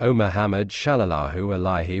 O Muhammad sallallahu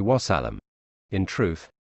alaihi wasallam. In truth,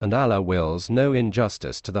 and Allah wills no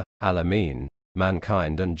injustice to the alameen,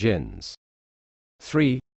 mankind and jinns.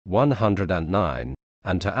 3. 109.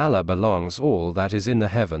 And to Allah belongs all that is in the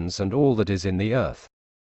heavens and all that is in the earth.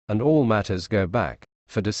 And all matters go back,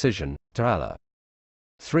 for decision, to Allah.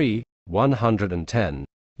 3. 110.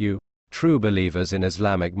 You, true believers in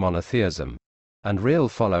Islamic monotheism, and real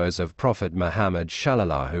followers of Prophet Muhammad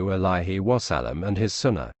sallallahu alaihi wasallam and his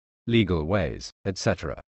sunnah, legal ways,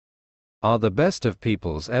 etc., are the best of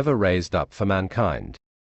peoples ever raised up for mankind.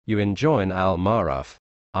 You enjoin al-Maraf,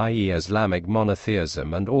 i.e. Islamic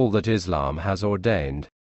monotheism and all that Islam has ordained,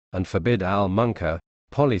 and forbid al-Munkar,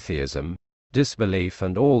 polytheism, disbelief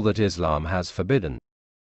and all that Islam has forbidden.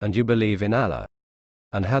 And you believe in Allah.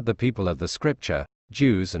 And had the people of the scripture,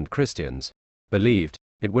 Jews and Christians, believed,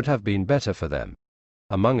 it would have been better for them.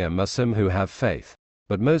 Among them are some who have faith,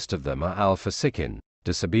 but most of them are al-Fasikin,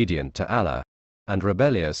 disobedient to Allah, and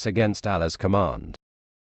rebellious against Allah's command.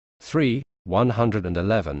 3.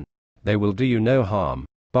 111. They will do you no harm,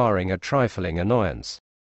 barring a trifling annoyance.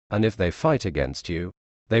 And if they fight against you,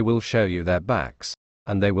 they will show you their backs,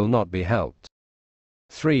 and they will not be helped.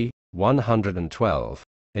 3. 112.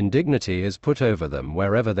 Indignity is put over them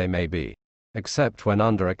wherever they may be, except when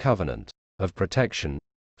under a covenant of protection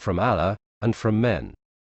from Allah and from men.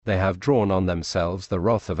 They have drawn on themselves the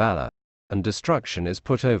wrath of Allah, and destruction is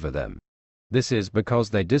put over them. This is because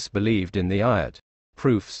they disbelieved in the ayat,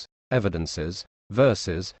 proofs, evidences,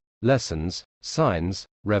 verses, lessons, signs,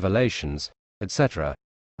 revelations, etc.,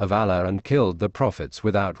 of Allah and killed the prophets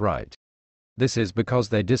without right. This is because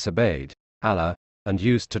they disobeyed Allah, and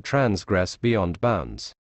used to transgress beyond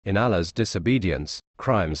bounds in Allah's disobedience,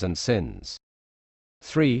 crimes and sins.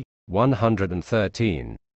 3.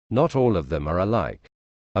 113. Not all of them are alike.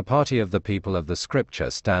 A party of the people of the scripture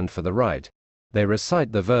stand for the right. They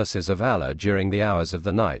recite the verses of Allah during the hours of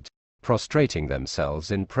the night, prostrating themselves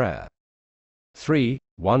in prayer. 3.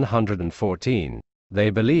 114. They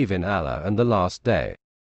believe in Allah and the last day.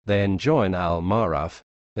 They enjoin al-Maraf,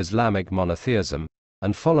 Islamic monotheism,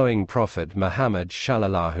 and following Prophet Muhammad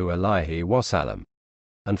sallallahu alaihi wasallam,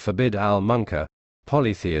 and forbid al-Munkar,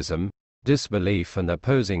 polytheism, disbelief and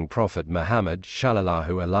opposing Prophet Muhammad sallallahu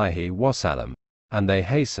alaihi wasallam, and they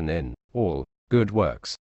hasten in all good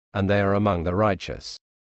works, and they are among the righteous.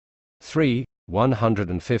 3.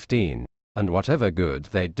 115. And whatever good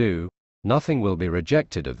they do, nothing will be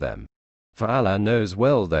rejected of them. For Allah knows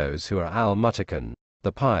well those who are al-Muttaqin,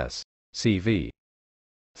 the pious. CV.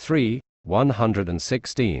 3.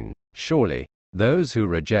 116. Surely, those who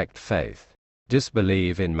reject faith,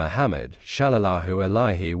 disbelieve in Muhammad sallallahu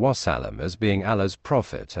alaihi wasallam as being Allah's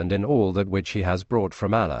prophet and in all that which he has brought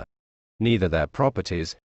from Allah, neither their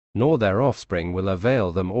properties, nor their offspring will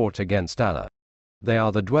avail them aught against Allah. They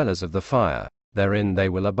are the dwellers of the fire, therein they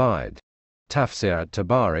will abide. Tafsir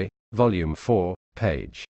at-Tabari, Volume 4,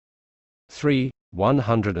 page 3.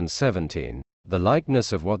 117. The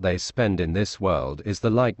likeness of what they spend in this world is the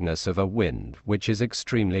likeness of a wind which is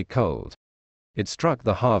extremely cold. It struck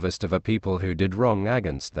the harvest of a people who did wrong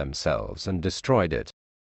against themselves and destroyed it.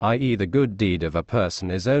 I.e., the good deed of a person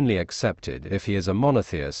is only accepted if he is a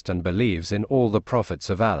monotheist and believes in all the prophets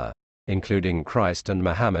of Allah, including Christ and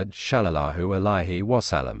Muhammad sallallahu alaihi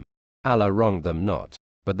wasallam. Allah wronged them not,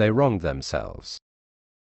 but they wronged themselves.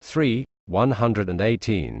 3.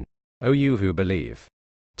 118. O you who believe,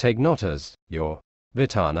 take not as your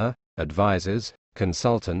vitana, advisors,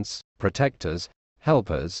 consultants, protectors,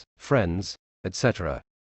 helpers, friends, etc.,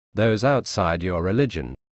 those outside your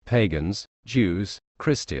religion, pagans, Jews,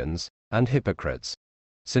 Christians, and hypocrites,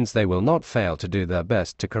 since they will not fail to do their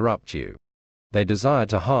best to corrupt you. They desire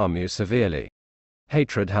to harm you severely.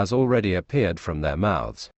 Hatred has already appeared from their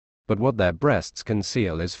mouths, but what their breasts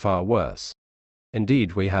conceal is far worse.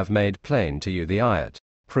 Indeed, we have made plain to you the ayat,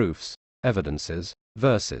 proofs, evidences,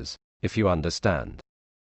 verses, if you understand.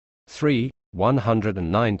 3.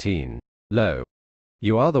 119. Lo,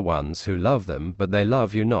 you are the ones who love them, but they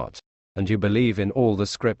love you not, and you believe in all the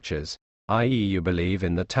scriptures, i.e., you believe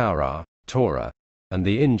in the Torah, and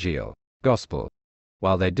the Injil, Gospel,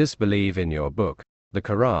 while they disbelieve in your book, the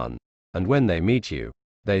Koran, and when they meet you,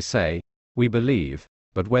 they say, we believe,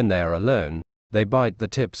 but when they are alone, they bite the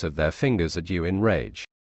tips of their fingers at you in rage.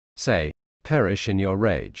 Say, perish in your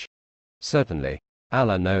rage. Certainly,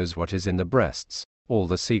 Allah knows what is in the breasts, all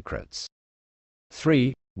the secrets.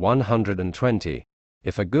 3. 120.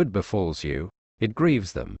 If a good befalls you, it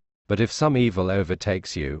grieves them, but if some evil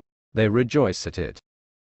overtakes you, they rejoice at it.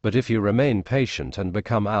 But if you remain patient and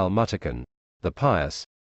become al-Muttaqin, the pious,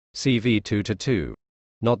 CV 2-2,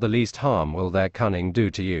 not the least harm will their cunning do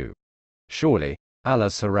to you. Surely, Allah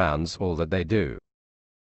surrounds all that they do.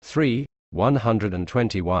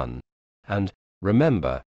 121. And,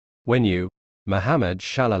 remember, when you, Muhammad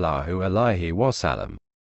sallallahu alaihi wasallam,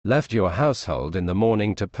 left your household in the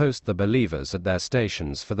morning to post the believers at their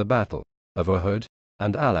stations for the battle of Uhud,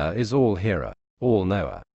 and Allah is all-hearer,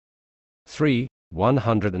 all-knower.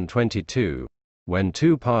 122. When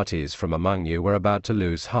two parties from among you were about to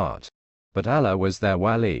lose heart, but Allah was their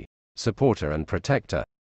wali, supporter and protector,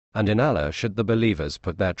 and in Allah should the believers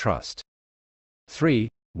put their trust.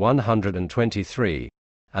 123.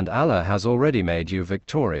 And Allah has already made you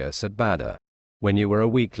victorious at Badr, when you were a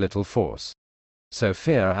weak little force. So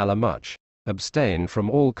fear Allah much, abstain from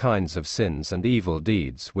all kinds of sins and evil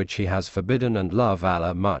deeds which He has forbidden, and love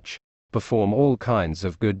Allah much, perform all kinds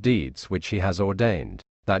of good deeds which He has ordained,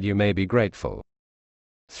 that you may be grateful.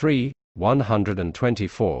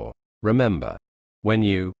 124. Remember, when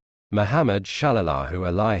you, Muhammad sallallahu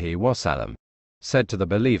alaihi wasallam, said to the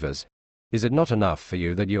believers, is it not enough for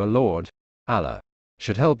you that your Lord, Allah,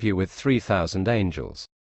 should help you with 3,000 angels,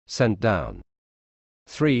 sent down?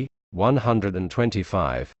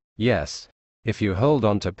 125. Yes, if you hold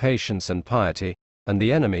on to patience and piety, and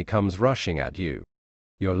the enemy comes rushing at you,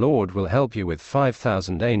 your Lord will help you with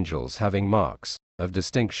 5,000 angels having marks of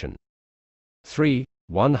distinction.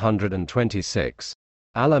 126.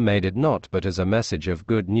 Allah made it not but as a message of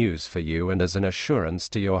good news for you and as an assurance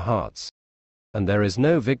to your hearts. And there is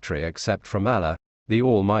no victory except from Allah, the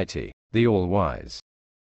Almighty, the All-Wise.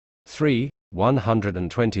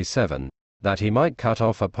 127. That He might cut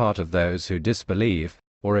off a part of those who disbelieve,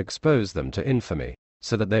 or expose them to infamy,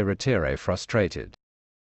 so that they retire frustrated.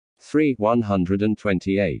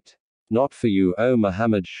 128. Not for you, O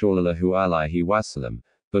Muhammad sallallahu alaihi wasallam,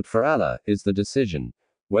 but for Allah is the decision,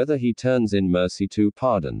 whether He turns in mercy to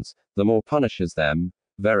pardons, them or punishes them.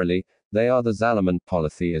 Verily, they are the zalim and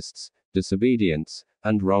polytheists, disobedience,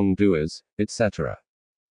 and wrongdoers, etc.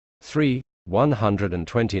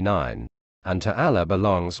 129. And to Allah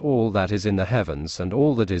belongs all that is in the heavens and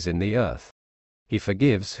all that is in the earth. He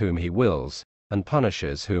forgives whom He wills, and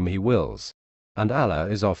punishes whom He wills. And Allah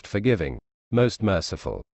is oft forgiving, most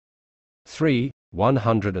merciful.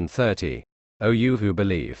 130. O you who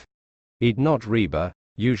believe! Eat not riba,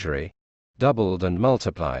 usury, doubled and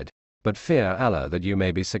multiplied, but fear Allah that you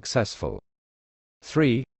may be successful.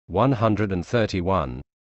 131.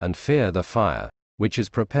 And fear the fire, which is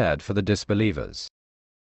prepared for the disbelievers.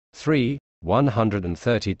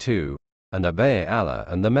 132. And obey Allah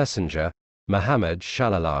and the Messenger, Muhammad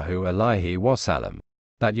sallallahu alaihi wasallam,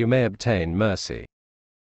 that you may obtain mercy.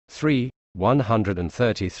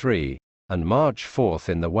 133. And march forth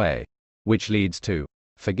in the way, which leads to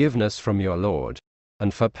forgiveness from your Lord,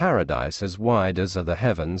 and for paradise as wide as are the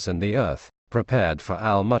heavens and the earth, prepared for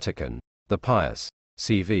al-Muttaqin, the pious.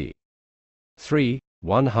 CV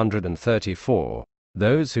 134.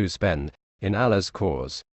 Those who spend, in Allah's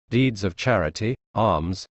cause, deeds of charity,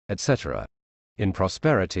 alms, etc., in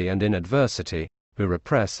prosperity and in adversity, who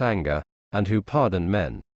repress anger, and who pardon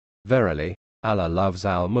men. Verily, Allah loves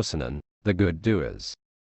al-Muhsinin, the good doers.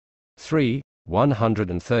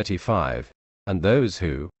 135. And those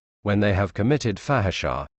who, when they have committed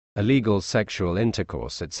fahisha, illegal sexual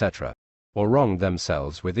intercourse, etc., or wronged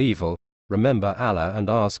themselves with evil, remember Allah and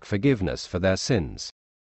ask forgiveness for their sins.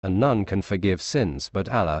 And none can forgive sins but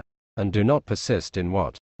Allah, and do not persist in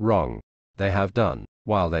what wrong they have done,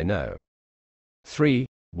 while they know.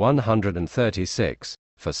 136.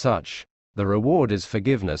 For such, the reward is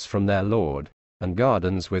forgiveness from their Lord, and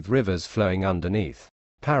gardens with rivers flowing underneath,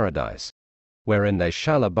 paradise, wherein they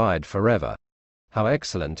shall abide forever. How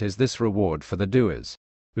excellent is this reward for the doers,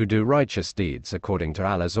 who do righteous deeds according to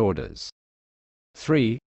Allah's orders.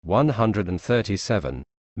 137.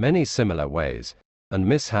 Many similar ways, and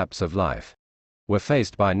mishaps of life, were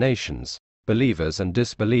faced by nations, believers and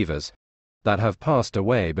disbelievers, that have passed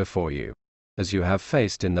away before you, as you have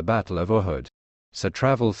faced in the battle of Uhud. So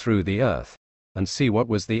travel through the earth, and see what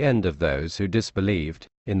was the end of those who disbelieved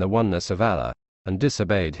in the oneness of Allah, and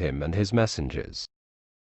disobeyed Him and His messengers.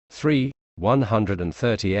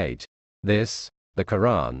 138. This, the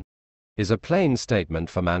Koran, is a plain statement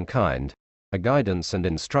for mankind, a guidance and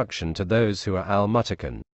instruction to those who are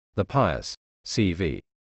al-Muttaqin, the pious. CV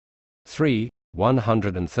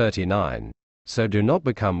 139. So do not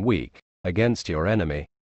become weak against your enemy,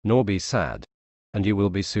 nor be sad, and you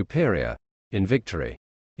will be superior in victory,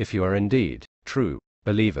 if you are indeed true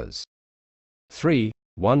believers. 3.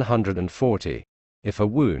 140. If a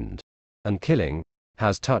wound, and killing,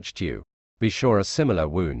 has touched you, be sure a similar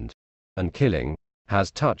wound, and killing,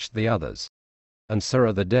 has touched the others. And so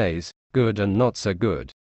are the days, good and not so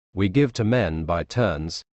good. We give to men by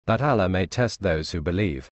turns, that Allah may test those who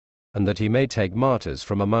believe, and that He may take martyrs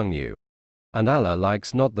from among you. And Allah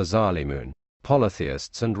likes not the Zalimun,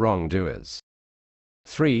 polytheists and wrongdoers.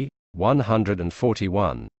 3.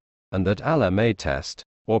 141. And that Allah may test,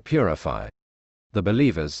 or purify, the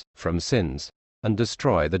believers from sins, and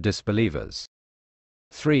destroy the disbelievers.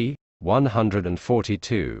 3.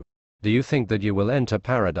 142. Do you think that you will enter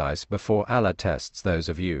paradise before Allah tests those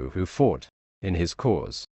of you who fought in His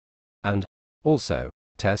cause? And, also,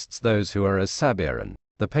 tests those who are as sabirin,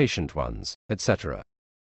 the patient ones, etc.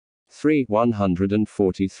 3.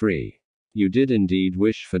 143. You did indeed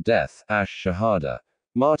wish for death, ash-shahada,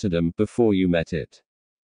 martyrdom, before you met it.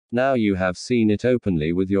 Now you have seen it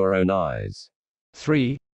openly with your own eyes.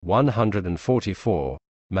 3. 144.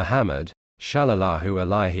 Muhammad, sallallahu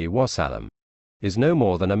alaihi wasallam, is no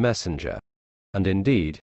more than a messenger. And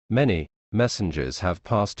indeed, many messengers have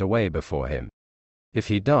passed away before him. If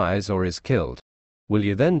he dies or is killed, will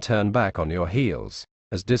you then turn back on your heels,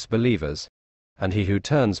 as disbelievers? And he who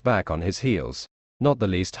turns back on his heels, not the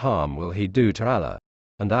least harm will he do to Allah,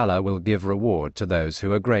 and Allah will give reward to those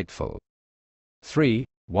who are grateful. 3.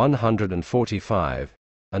 145.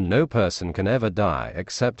 And no person can ever die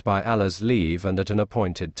except by Allah's leave and at an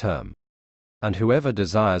appointed term. And whoever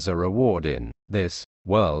desires a reward in this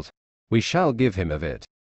world, we shall give him of it.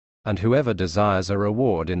 And whoever desires a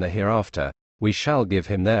reward in the hereafter, we shall give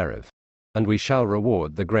him thereof. And we shall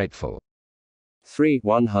reward the grateful. 3.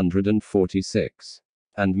 146.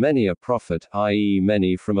 And many a prophet, i.e.,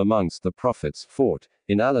 many from amongst the prophets, fought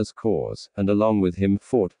in Allah's cause, and along with him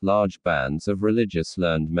fought large bands of religious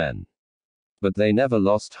learned men. But they never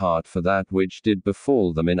lost heart for that which did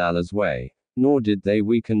befall them in Allah's way, nor did they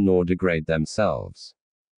weaken nor degrade themselves.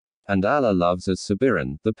 And Allah loves as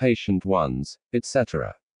sabirin, the patient ones,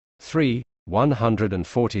 etc. 3.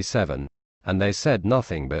 147. And they said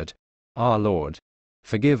nothing but, Our Lord,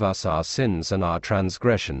 forgive us our sins and our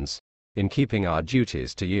transgressions, in keeping our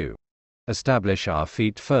duties to you. Establish our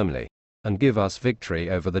feet firmly, and give us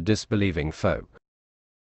victory over the disbelieving folk.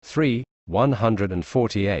 3.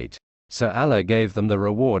 148. So Allah gave them the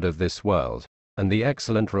reward of this world, and the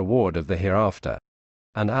excellent reward of the hereafter.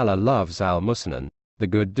 And Allah loves al-Musnan, the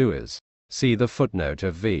good doers. See the footnote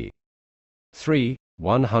of v. 3.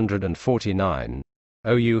 149.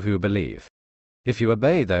 O you who believe! If you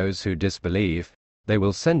obey those who disbelieve, they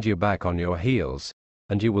will send you back on your heels,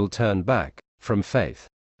 and you will turn back from faith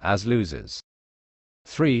as losers.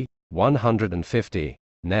 3. 150.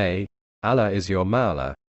 Nay, Allah is your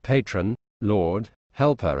Mawla, patron, Lord,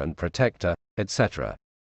 helper and protector, etc.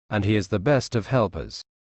 And He is the best of helpers.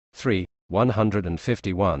 3.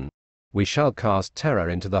 151. We shall cast terror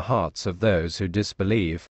into the hearts of those who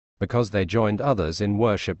disbelieve, because they joined others in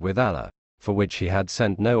worship with Allah, for which He had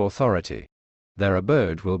sent no authority. Their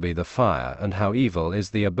abode will be the fire, and how evil is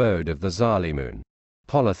the abode of the Zalimun,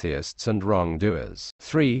 polytheists and wrongdoers.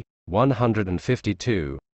 3.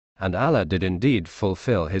 152. And Allah did indeed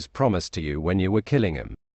fulfill His promise to you when you were killing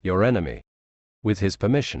him, your enemy, with His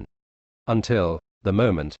permission, until the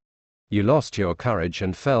moment you lost your courage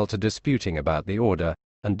and fell to disputing about the order,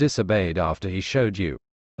 and disobeyed after He showed you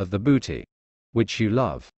of the booty which you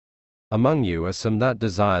love. Among you are some that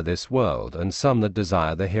desire this world and some that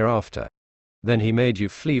desire the hereafter. Then He made you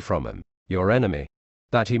flee from him, your enemy,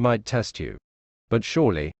 that He might test you. But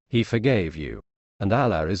surely He forgave you, and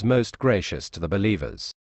Allah is most gracious to the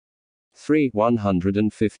believers. 3.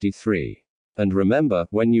 153. And remember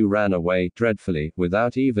when you ran away dreadfully,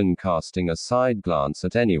 without even casting a side glance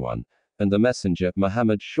at anyone, and the Messenger,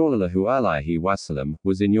 Muhammad sallallahu alaihi wasallam,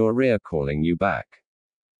 was in your rear calling you back.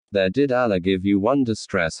 There did Allah give you one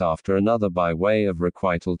distress after another by way of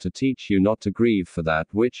requital to teach you not to grieve for that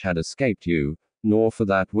which had escaped you, nor for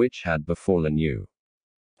that which had befallen you.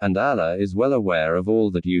 And Allah is well aware of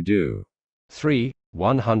all that you do. 3.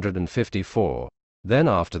 154. Then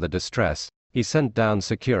after the distress, He sent down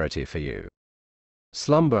security for you.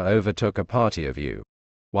 Slumber overtook a party of you,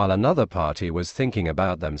 while another party was thinking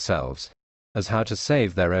about themselves, as how to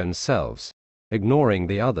save their own selves, ignoring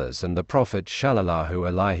the others and the Prophet sallallahu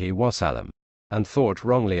alaihi wasallam, and thought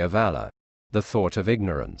wrongly of Allah, the thought of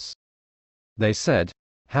ignorance. They said,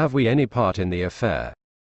 Have we any part in the affair?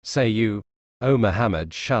 Say you, O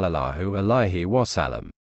Muhammad sallallahu alaihi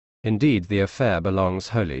wasallam, indeed the affair belongs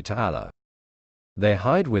wholly to Allah. They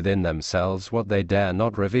hide within themselves what they dare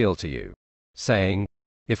not reveal to you, saying,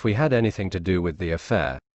 If we had anything to do with the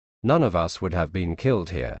affair, none of us would have been killed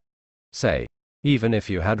here. Say, Even if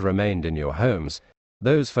you had remained in your homes,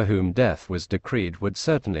 those for whom death was decreed would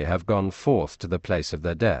certainly have gone forth to the place of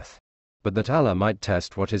their death. But that Allah might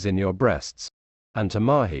test what is in your breasts, and to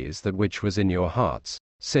Mahis that which was in your hearts,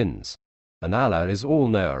 sins. And Allah is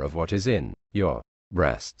all-knower of what is in your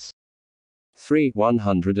breasts.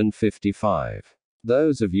 155.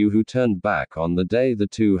 Those of you who turned back on the day the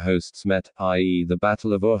two hosts met, i.e. the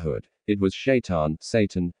Battle of Uhud, it was Shaitan,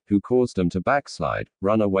 Satan, who caused them to backslide,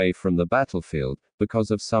 run away from the battlefield,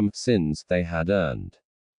 because of some sins they had earned.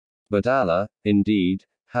 But Allah, indeed,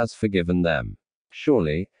 has forgiven them.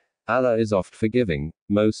 Surely, Allah is oft forgiving,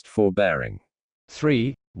 most forbearing.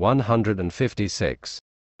 156.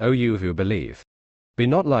 O you who believe, be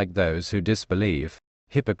not like those who disbelieve,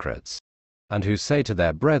 hypocrites, and who say to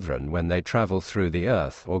their brethren when they travel through the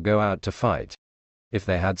earth or go out to fight, if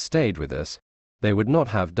they had stayed with us, they would not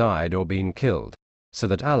have died or been killed, so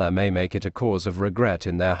that Allah may make it a cause of regret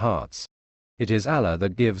in their hearts. It is Allah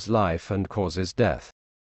that gives life and causes death.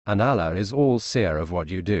 And Allah is all-seer of what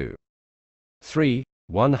you do.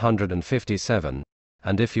 157.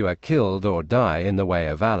 And if you are killed or die in the way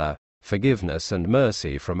of Allah, forgiveness and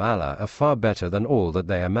mercy from Allah are far better than all that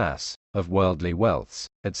they amass, of worldly wealths,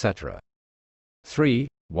 etc.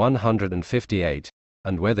 158.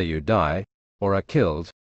 And whether you die, or are killed,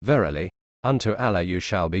 verily, unto Allah you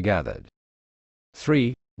shall be gathered.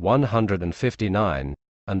 159.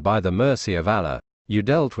 And by the mercy of Allah, you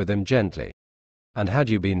dealt with them gently. And had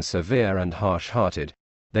you been severe and harsh-hearted,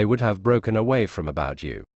 they would have broken away from about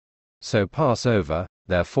you. So pass over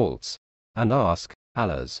their faults, and ask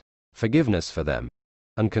Allah's forgiveness for them,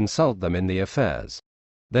 and consult them in the affairs.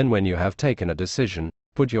 Then when you have taken a decision,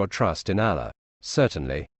 put your trust in Allah.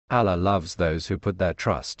 Certainly, Allah loves those who put their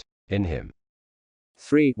trust in Him.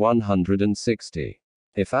 160.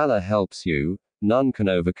 If Allah helps you, none can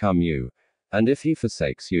overcome you, and if He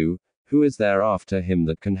forsakes you, who is there after Him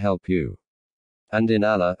that can help you? And in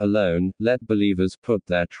Allah alone, let believers put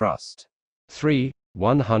their trust.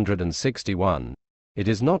 161. It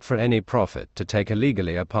is not for any prophet to take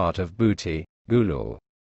illegally a part of booty, gulul.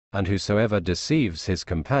 And whosoever deceives his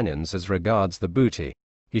companions as regards the booty,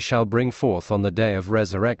 he shall bring forth on the day of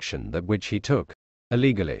resurrection that which he took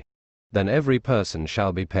illegally. Then every person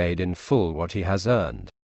shall be paid in full what he has earned,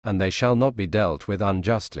 and they shall not be dealt with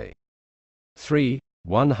unjustly.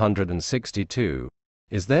 162.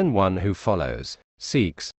 Is then one who follows,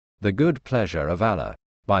 seeks, the good pleasure of Allah,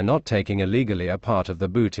 by not taking illegally a part of the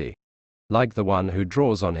booty, like the one who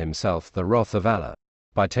draws on himself the wrath of Allah,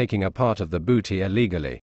 by taking a part of the booty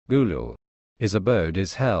illegally, gulul. His abode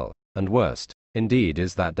is hell, and worst, indeed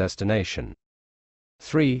is that destination.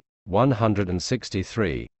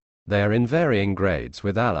 163. They are in varying grades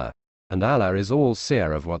with Allah, and Allah is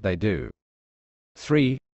all-seer of what they do.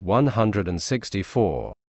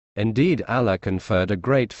 164. Indeed Allah conferred a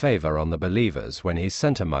great favor on the believers when He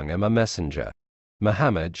sent among them a messenger,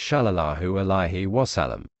 Muhammad sallallahu alaihi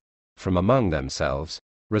wasallam, from among themselves,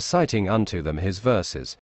 reciting unto them His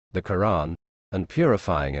verses, the Koran, and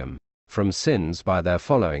purifying them from sins by their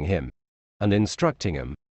following Him, and instructing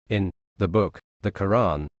them in the book, the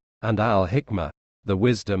Koran, and al-Hikmah, the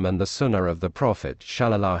wisdom and the Sunnah of the Prophet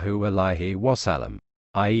sallallahu alaihi wasallam,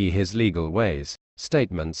 i.e. his legal ways,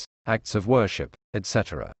 statements, acts of worship,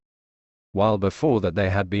 etc. While before that they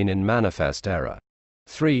had been in manifest error.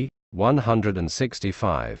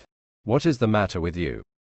 165. What is the matter with you?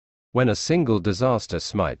 When a single disaster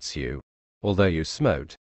smites you, although you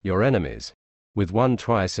smote your enemies with one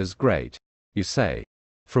twice as great, you say,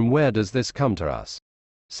 from where does this come to us?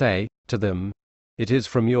 Say to them, it is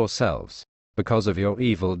from yourselves, because of your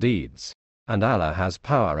evil deeds, and Allah has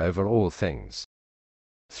power over all things.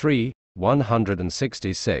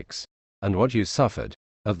 166. And what you suffered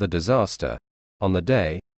of the disaster on the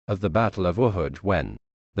day of the Battle of Uhud when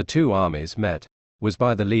the two armies met, was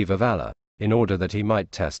by the leave of Allah, in order that He might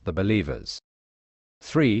test the believers.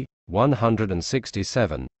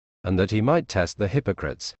 167. And that He might test the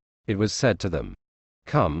hypocrites, it was said to them,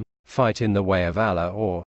 come, fight in the way of Allah,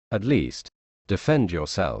 or, at least, defend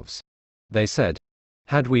yourselves. They said,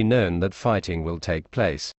 had we known that fighting will take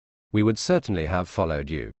place, we would certainly have followed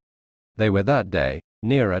you. They were that day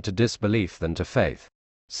nearer to disbelief than to faith,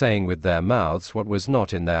 saying with their mouths what was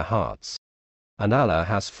not in their hearts. And Allah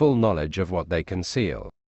has full knowledge of what they conceal.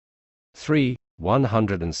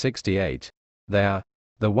 168. They are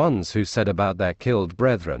the ones who said about their killed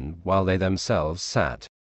brethren while they themselves sat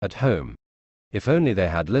at home, if only they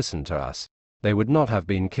had listened to us, they would not have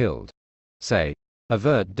been killed. Say,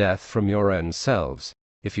 avert death from your own selves,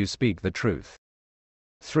 if you speak the truth.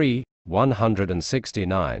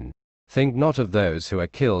 169. Think not of those who are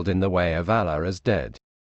killed in the way of Allah as dead.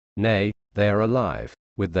 Nay, they are alive,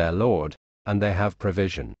 with their Lord, and they have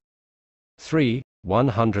provision. 3.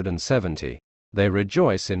 170. They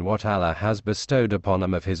rejoice in what Allah has bestowed upon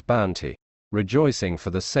them of His bounty, rejoicing for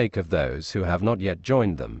the sake of those who have not yet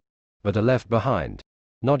joined them, but are left behind,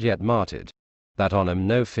 not yet martyred, that on them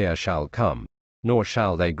no fear shall come, nor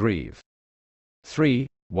shall they grieve. 3.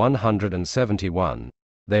 171.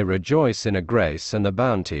 They rejoice in a grace and a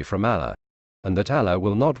bounty from Allah, and that Allah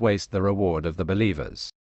will not waste the reward of the believers.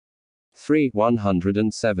 3.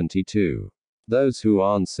 172. Those who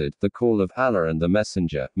answered the call of Allah and the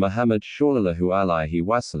Messenger, Muhammad sallallahu alaihi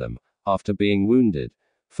wasallam, after being wounded,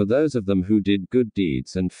 for those of them who did good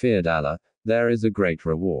deeds and feared Allah, there is a great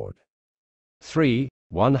reward. 3.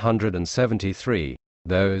 173.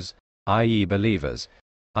 Those, i.e. believers,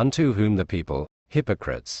 unto whom the people,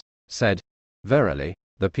 hypocrites, said, Verily,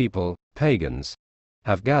 the people, pagans,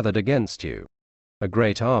 have gathered against you a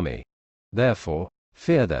great army. Therefore,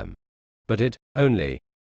 fear them. But it, only,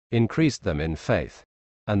 increased them in faith.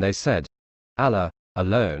 And they said, Allah,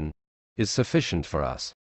 alone, is sufficient for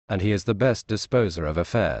us, and He is the best disposer of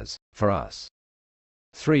affairs, for us.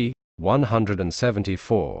 3.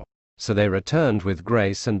 174. So they returned with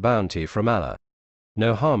grace and bounty from Allah.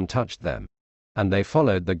 No harm touched them. And they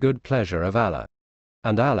followed the good pleasure of Allah.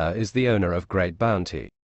 And Allah is the owner of great bounty.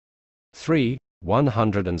 3.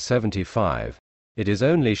 175. It is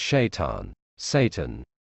only Shaitan, Satan,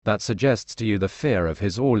 that suggests to you the fear of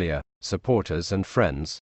his awliya, supporters and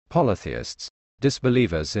friends, polytheists,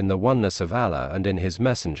 disbelievers in the oneness of Allah and in His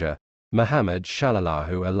Messenger, Muhammad sallallahu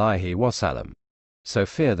alaihi wasallam. So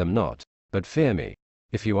fear them not, but fear me,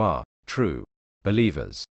 if you are true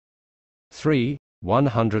believers. 3.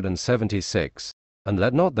 176. And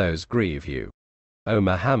let not those grieve you, O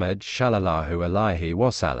Muhammad sallallahu alaihi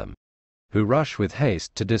wasallam, who rush with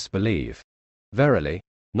haste to disbelieve. Verily,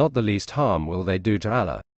 not the least harm will they do to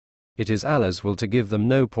Allah. It is Allah's will to give them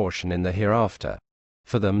no portion in the hereafter.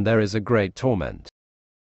 For them there is a great torment.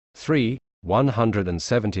 3.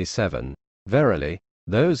 177. Verily,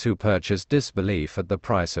 those who purchase disbelief at the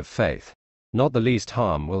price of faith, not the least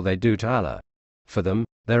harm will they do to Allah. For them,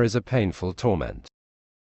 there is a painful torment.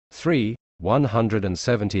 3.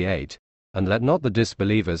 178. And let not the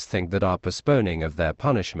disbelievers think that our postponing of their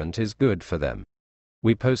punishment is good for them.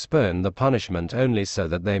 We postpone the punishment only so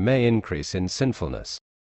that they may increase in sinfulness,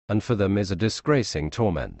 and for them is a disgracing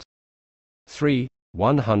torment. 3.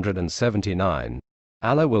 179.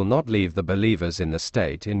 Allah will not leave the believers in the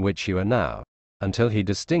state in which you are now, until He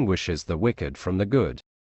distinguishes the wicked from the good.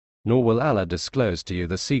 Nor will Allah disclose to you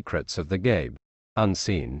the secrets of the ghaib,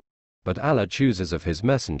 unseen, but Allah chooses of His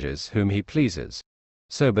messengers whom He pleases.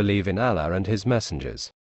 So believe in Allah and His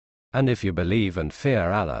messengers. And if you believe and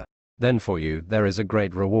fear Allah, then for you there is a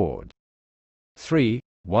great reward. 3.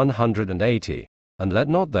 180. And let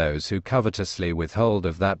not those who covetously withhold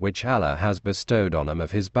of that which Allah has bestowed on them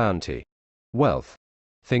of His bounty, wealth,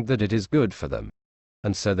 think that it is good for them.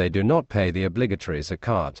 And so they do not pay the obligatory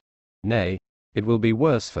zakat. Nay, it will be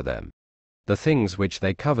worse for them. The things which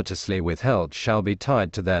they covetously withheld shall be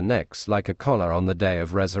tied to their necks like a collar on the day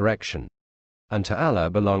of resurrection. And to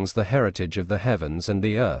Allah belongs the heritage of the heavens and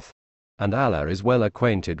the earth. And Allah is well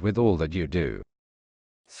acquainted with all that you do.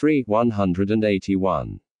 3.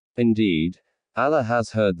 181. Indeed, Allah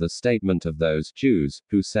has heard the statement of those Jews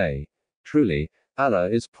who say, Truly, Allah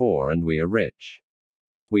is poor and we are rich.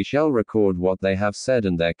 We shall record what they have said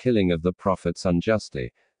and their killing of the prophets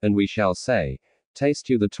unjustly, and we shall say, Taste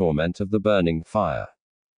you the torment of the burning fire.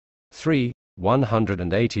 3.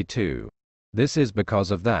 182. This is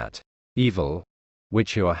because of that evil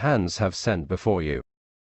which your hands have sent before you.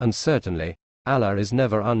 And certainly, Allah is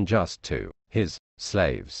never unjust to His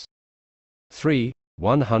slaves. 3.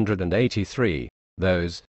 183.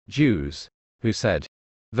 Those Jews who said,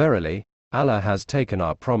 Verily, Allah has taken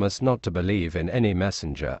our promise not to believe in any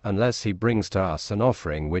messenger unless he brings to us an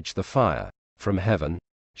offering which the fire, from heaven,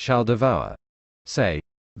 shall devour. Say,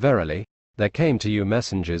 Verily, there came to you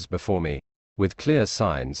messengers before me, with clear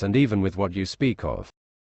signs and even with what you speak of.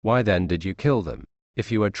 Why then did you kill them,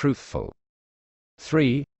 if you are truthful?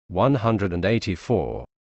 3. 184.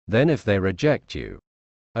 Then if they reject you,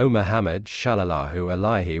 O Muhammad sallallahu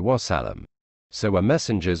alaihi wasallam, so were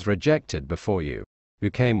messengers rejected before you, who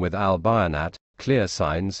came with al-bayanat, clear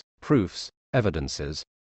signs, proofs, evidences,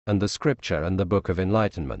 and the scripture and the book of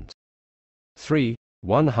enlightenment. 3.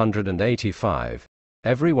 185.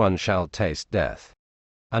 Everyone shall taste death.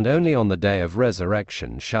 And only on the day of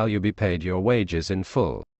resurrection shall you be paid your wages in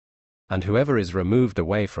full. And whoever is removed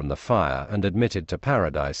away from the fire and admitted to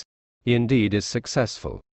paradise, he indeed is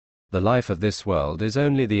successful. The life of this world is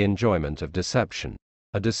only the enjoyment of deception,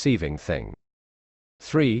 a deceiving thing.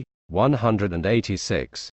 3.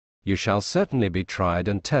 186. You shall certainly be tried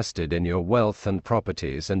and tested in your wealth and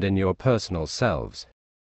properties and in your personal selves.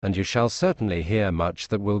 And you shall certainly hear much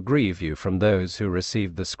that will grieve you from those who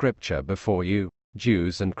received the scripture before you,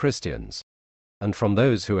 Jews and Christians, and from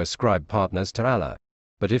those who ascribe partners to Allah.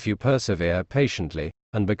 But if you persevere patiently,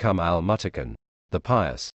 and become al-Muttaqin, the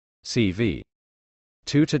pious, CV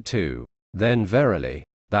 2-2, then verily,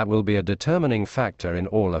 that will be a determining factor in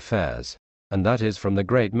all affairs, and that is from the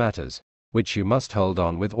great matters, which you must hold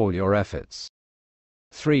on with all your efforts.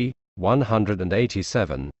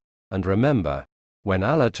 187. And remember, when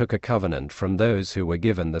Allah took a covenant from those who were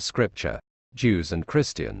given the scripture, Jews and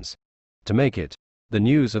Christians, to make it, the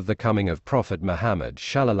news of the coming of Prophet Muhammad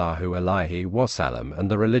sallallahu alaihi wasallam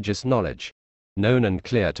and the religious knowledge, known and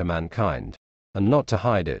clear to mankind, and not to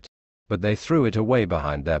hide it, but they threw it away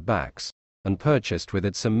behind their backs, and purchased with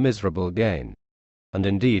it some miserable gain. And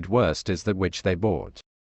indeed worst is that which they bought.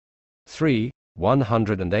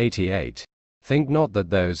 188. Think not that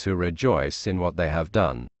those who rejoice in what they have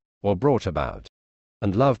done, or brought about,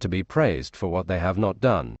 and love to be praised for what they have not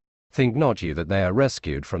done, think not you that they are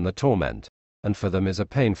rescued from the torment, and for them is a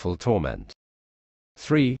painful torment.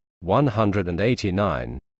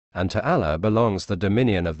 189. And to Allah belongs the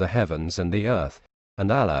dominion of the heavens and the earth,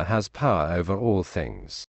 and Allah has power over all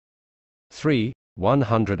things.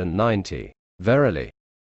 190. Verily,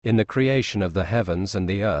 in the creation of the heavens and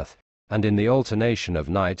the earth, and in the alternation of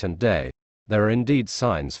night and day, there are indeed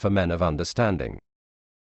signs for men of understanding.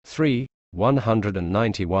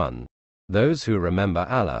 191. Those who remember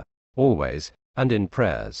Allah, always, and in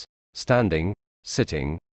prayers, standing,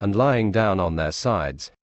 sitting, and lying down on their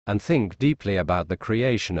sides, and think deeply about the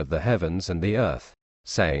creation of the heavens and the earth,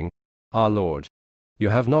 saying, Our Lord, you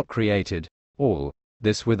have not created all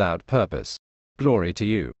this without purpose. Glory to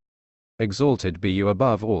you. Exalted be you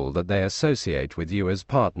above all that they associate with you as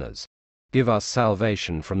partners. Give us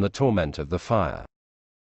salvation from the torment of the fire.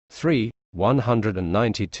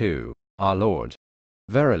 192. Our Lord,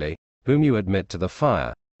 verily, whom you admit to the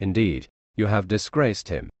fire, indeed, you have disgraced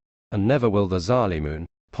him, and never will the Zalimun,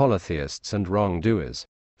 polytheists and wrongdoers,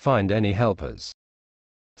 find any helpers.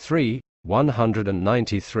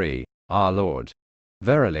 193. Our Lord,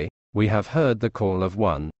 verily, we have heard the call of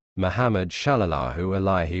one, Muhammad sallallahu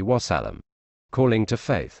alaihi wasallam, calling to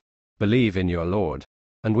faith, believe in your Lord,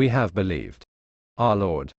 and we have believed. Our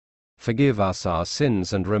Lord, forgive us our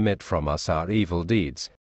sins and remit from us our evil deeds,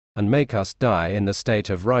 and make us die in the state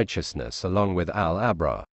of righteousness along with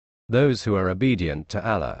al-Abrar, those who are obedient to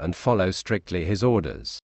Allah and follow strictly His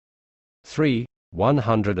orders.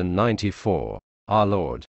 194. Our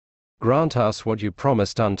Lord, grant us what you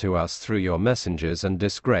promised unto us through your messengers and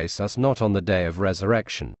disgrace us not on the day of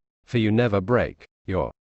resurrection, for you never break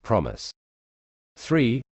your promise.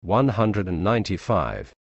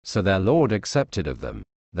 195. So their Lord accepted of them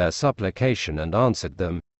their supplication and answered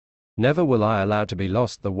them, Never will I allow to be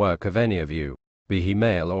lost the work of any of you, be he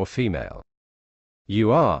male or female.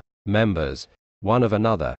 You are members one of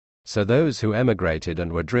another, so those who emigrated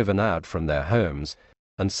and were driven out from their homes,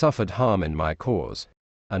 and suffered harm in my cause,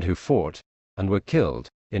 and who fought, and were killed,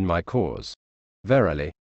 in my cause,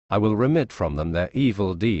 verily, I will remit from them their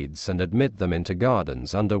evil deeds and admit them into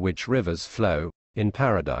gardens under which rivers flow, in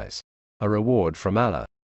paradise, a reward from Allah,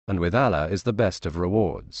 and with Allah is the best of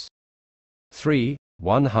rewards.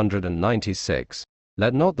 196.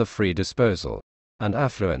 Let not the free disposal, and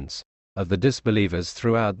affluence, of the disbelievers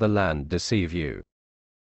throughout the land deceive you.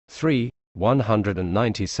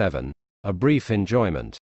 197. A brief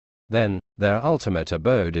enjoyment. Then, their ultimate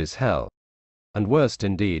abode is hell. And worst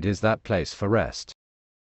indeed is that place for rest.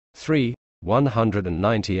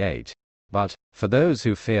 198. But, for those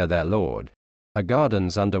who fear their Lord, are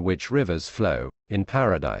gardens under which rivers flow, in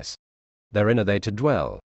paradise. Therein are they to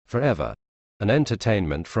dwell, forever, an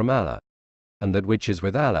entertainment from Allah. And that which is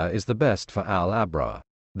with Allah is the best for al-Abrar,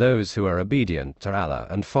 those who are obedient to Allah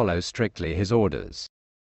and follow strictly His orders.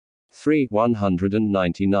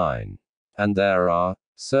 199. And there are,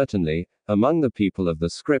 certainly, among the people of the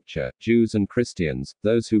Scripture, Jews and Christians,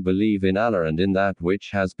 those who believe in Allah and in that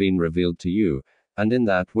which has been revealed to you, and in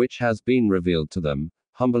that which has been revealed to them,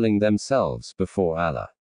 humbling themselves before Allah.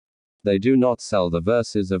 They do not sell the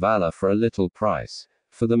verses of Allah for a little price,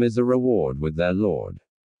 for them is a reward with their Lord.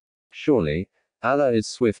 Surely, Allah is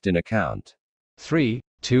swift in account.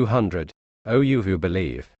 200. O you who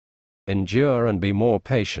believe, endure and be more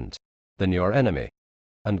patient than your enemy,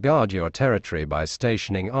 and guard your territory by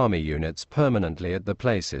stationing army units permanently at the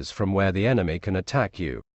places from where the enemy can attack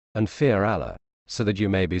you, and fear Allah, so that you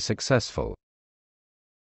may be successful.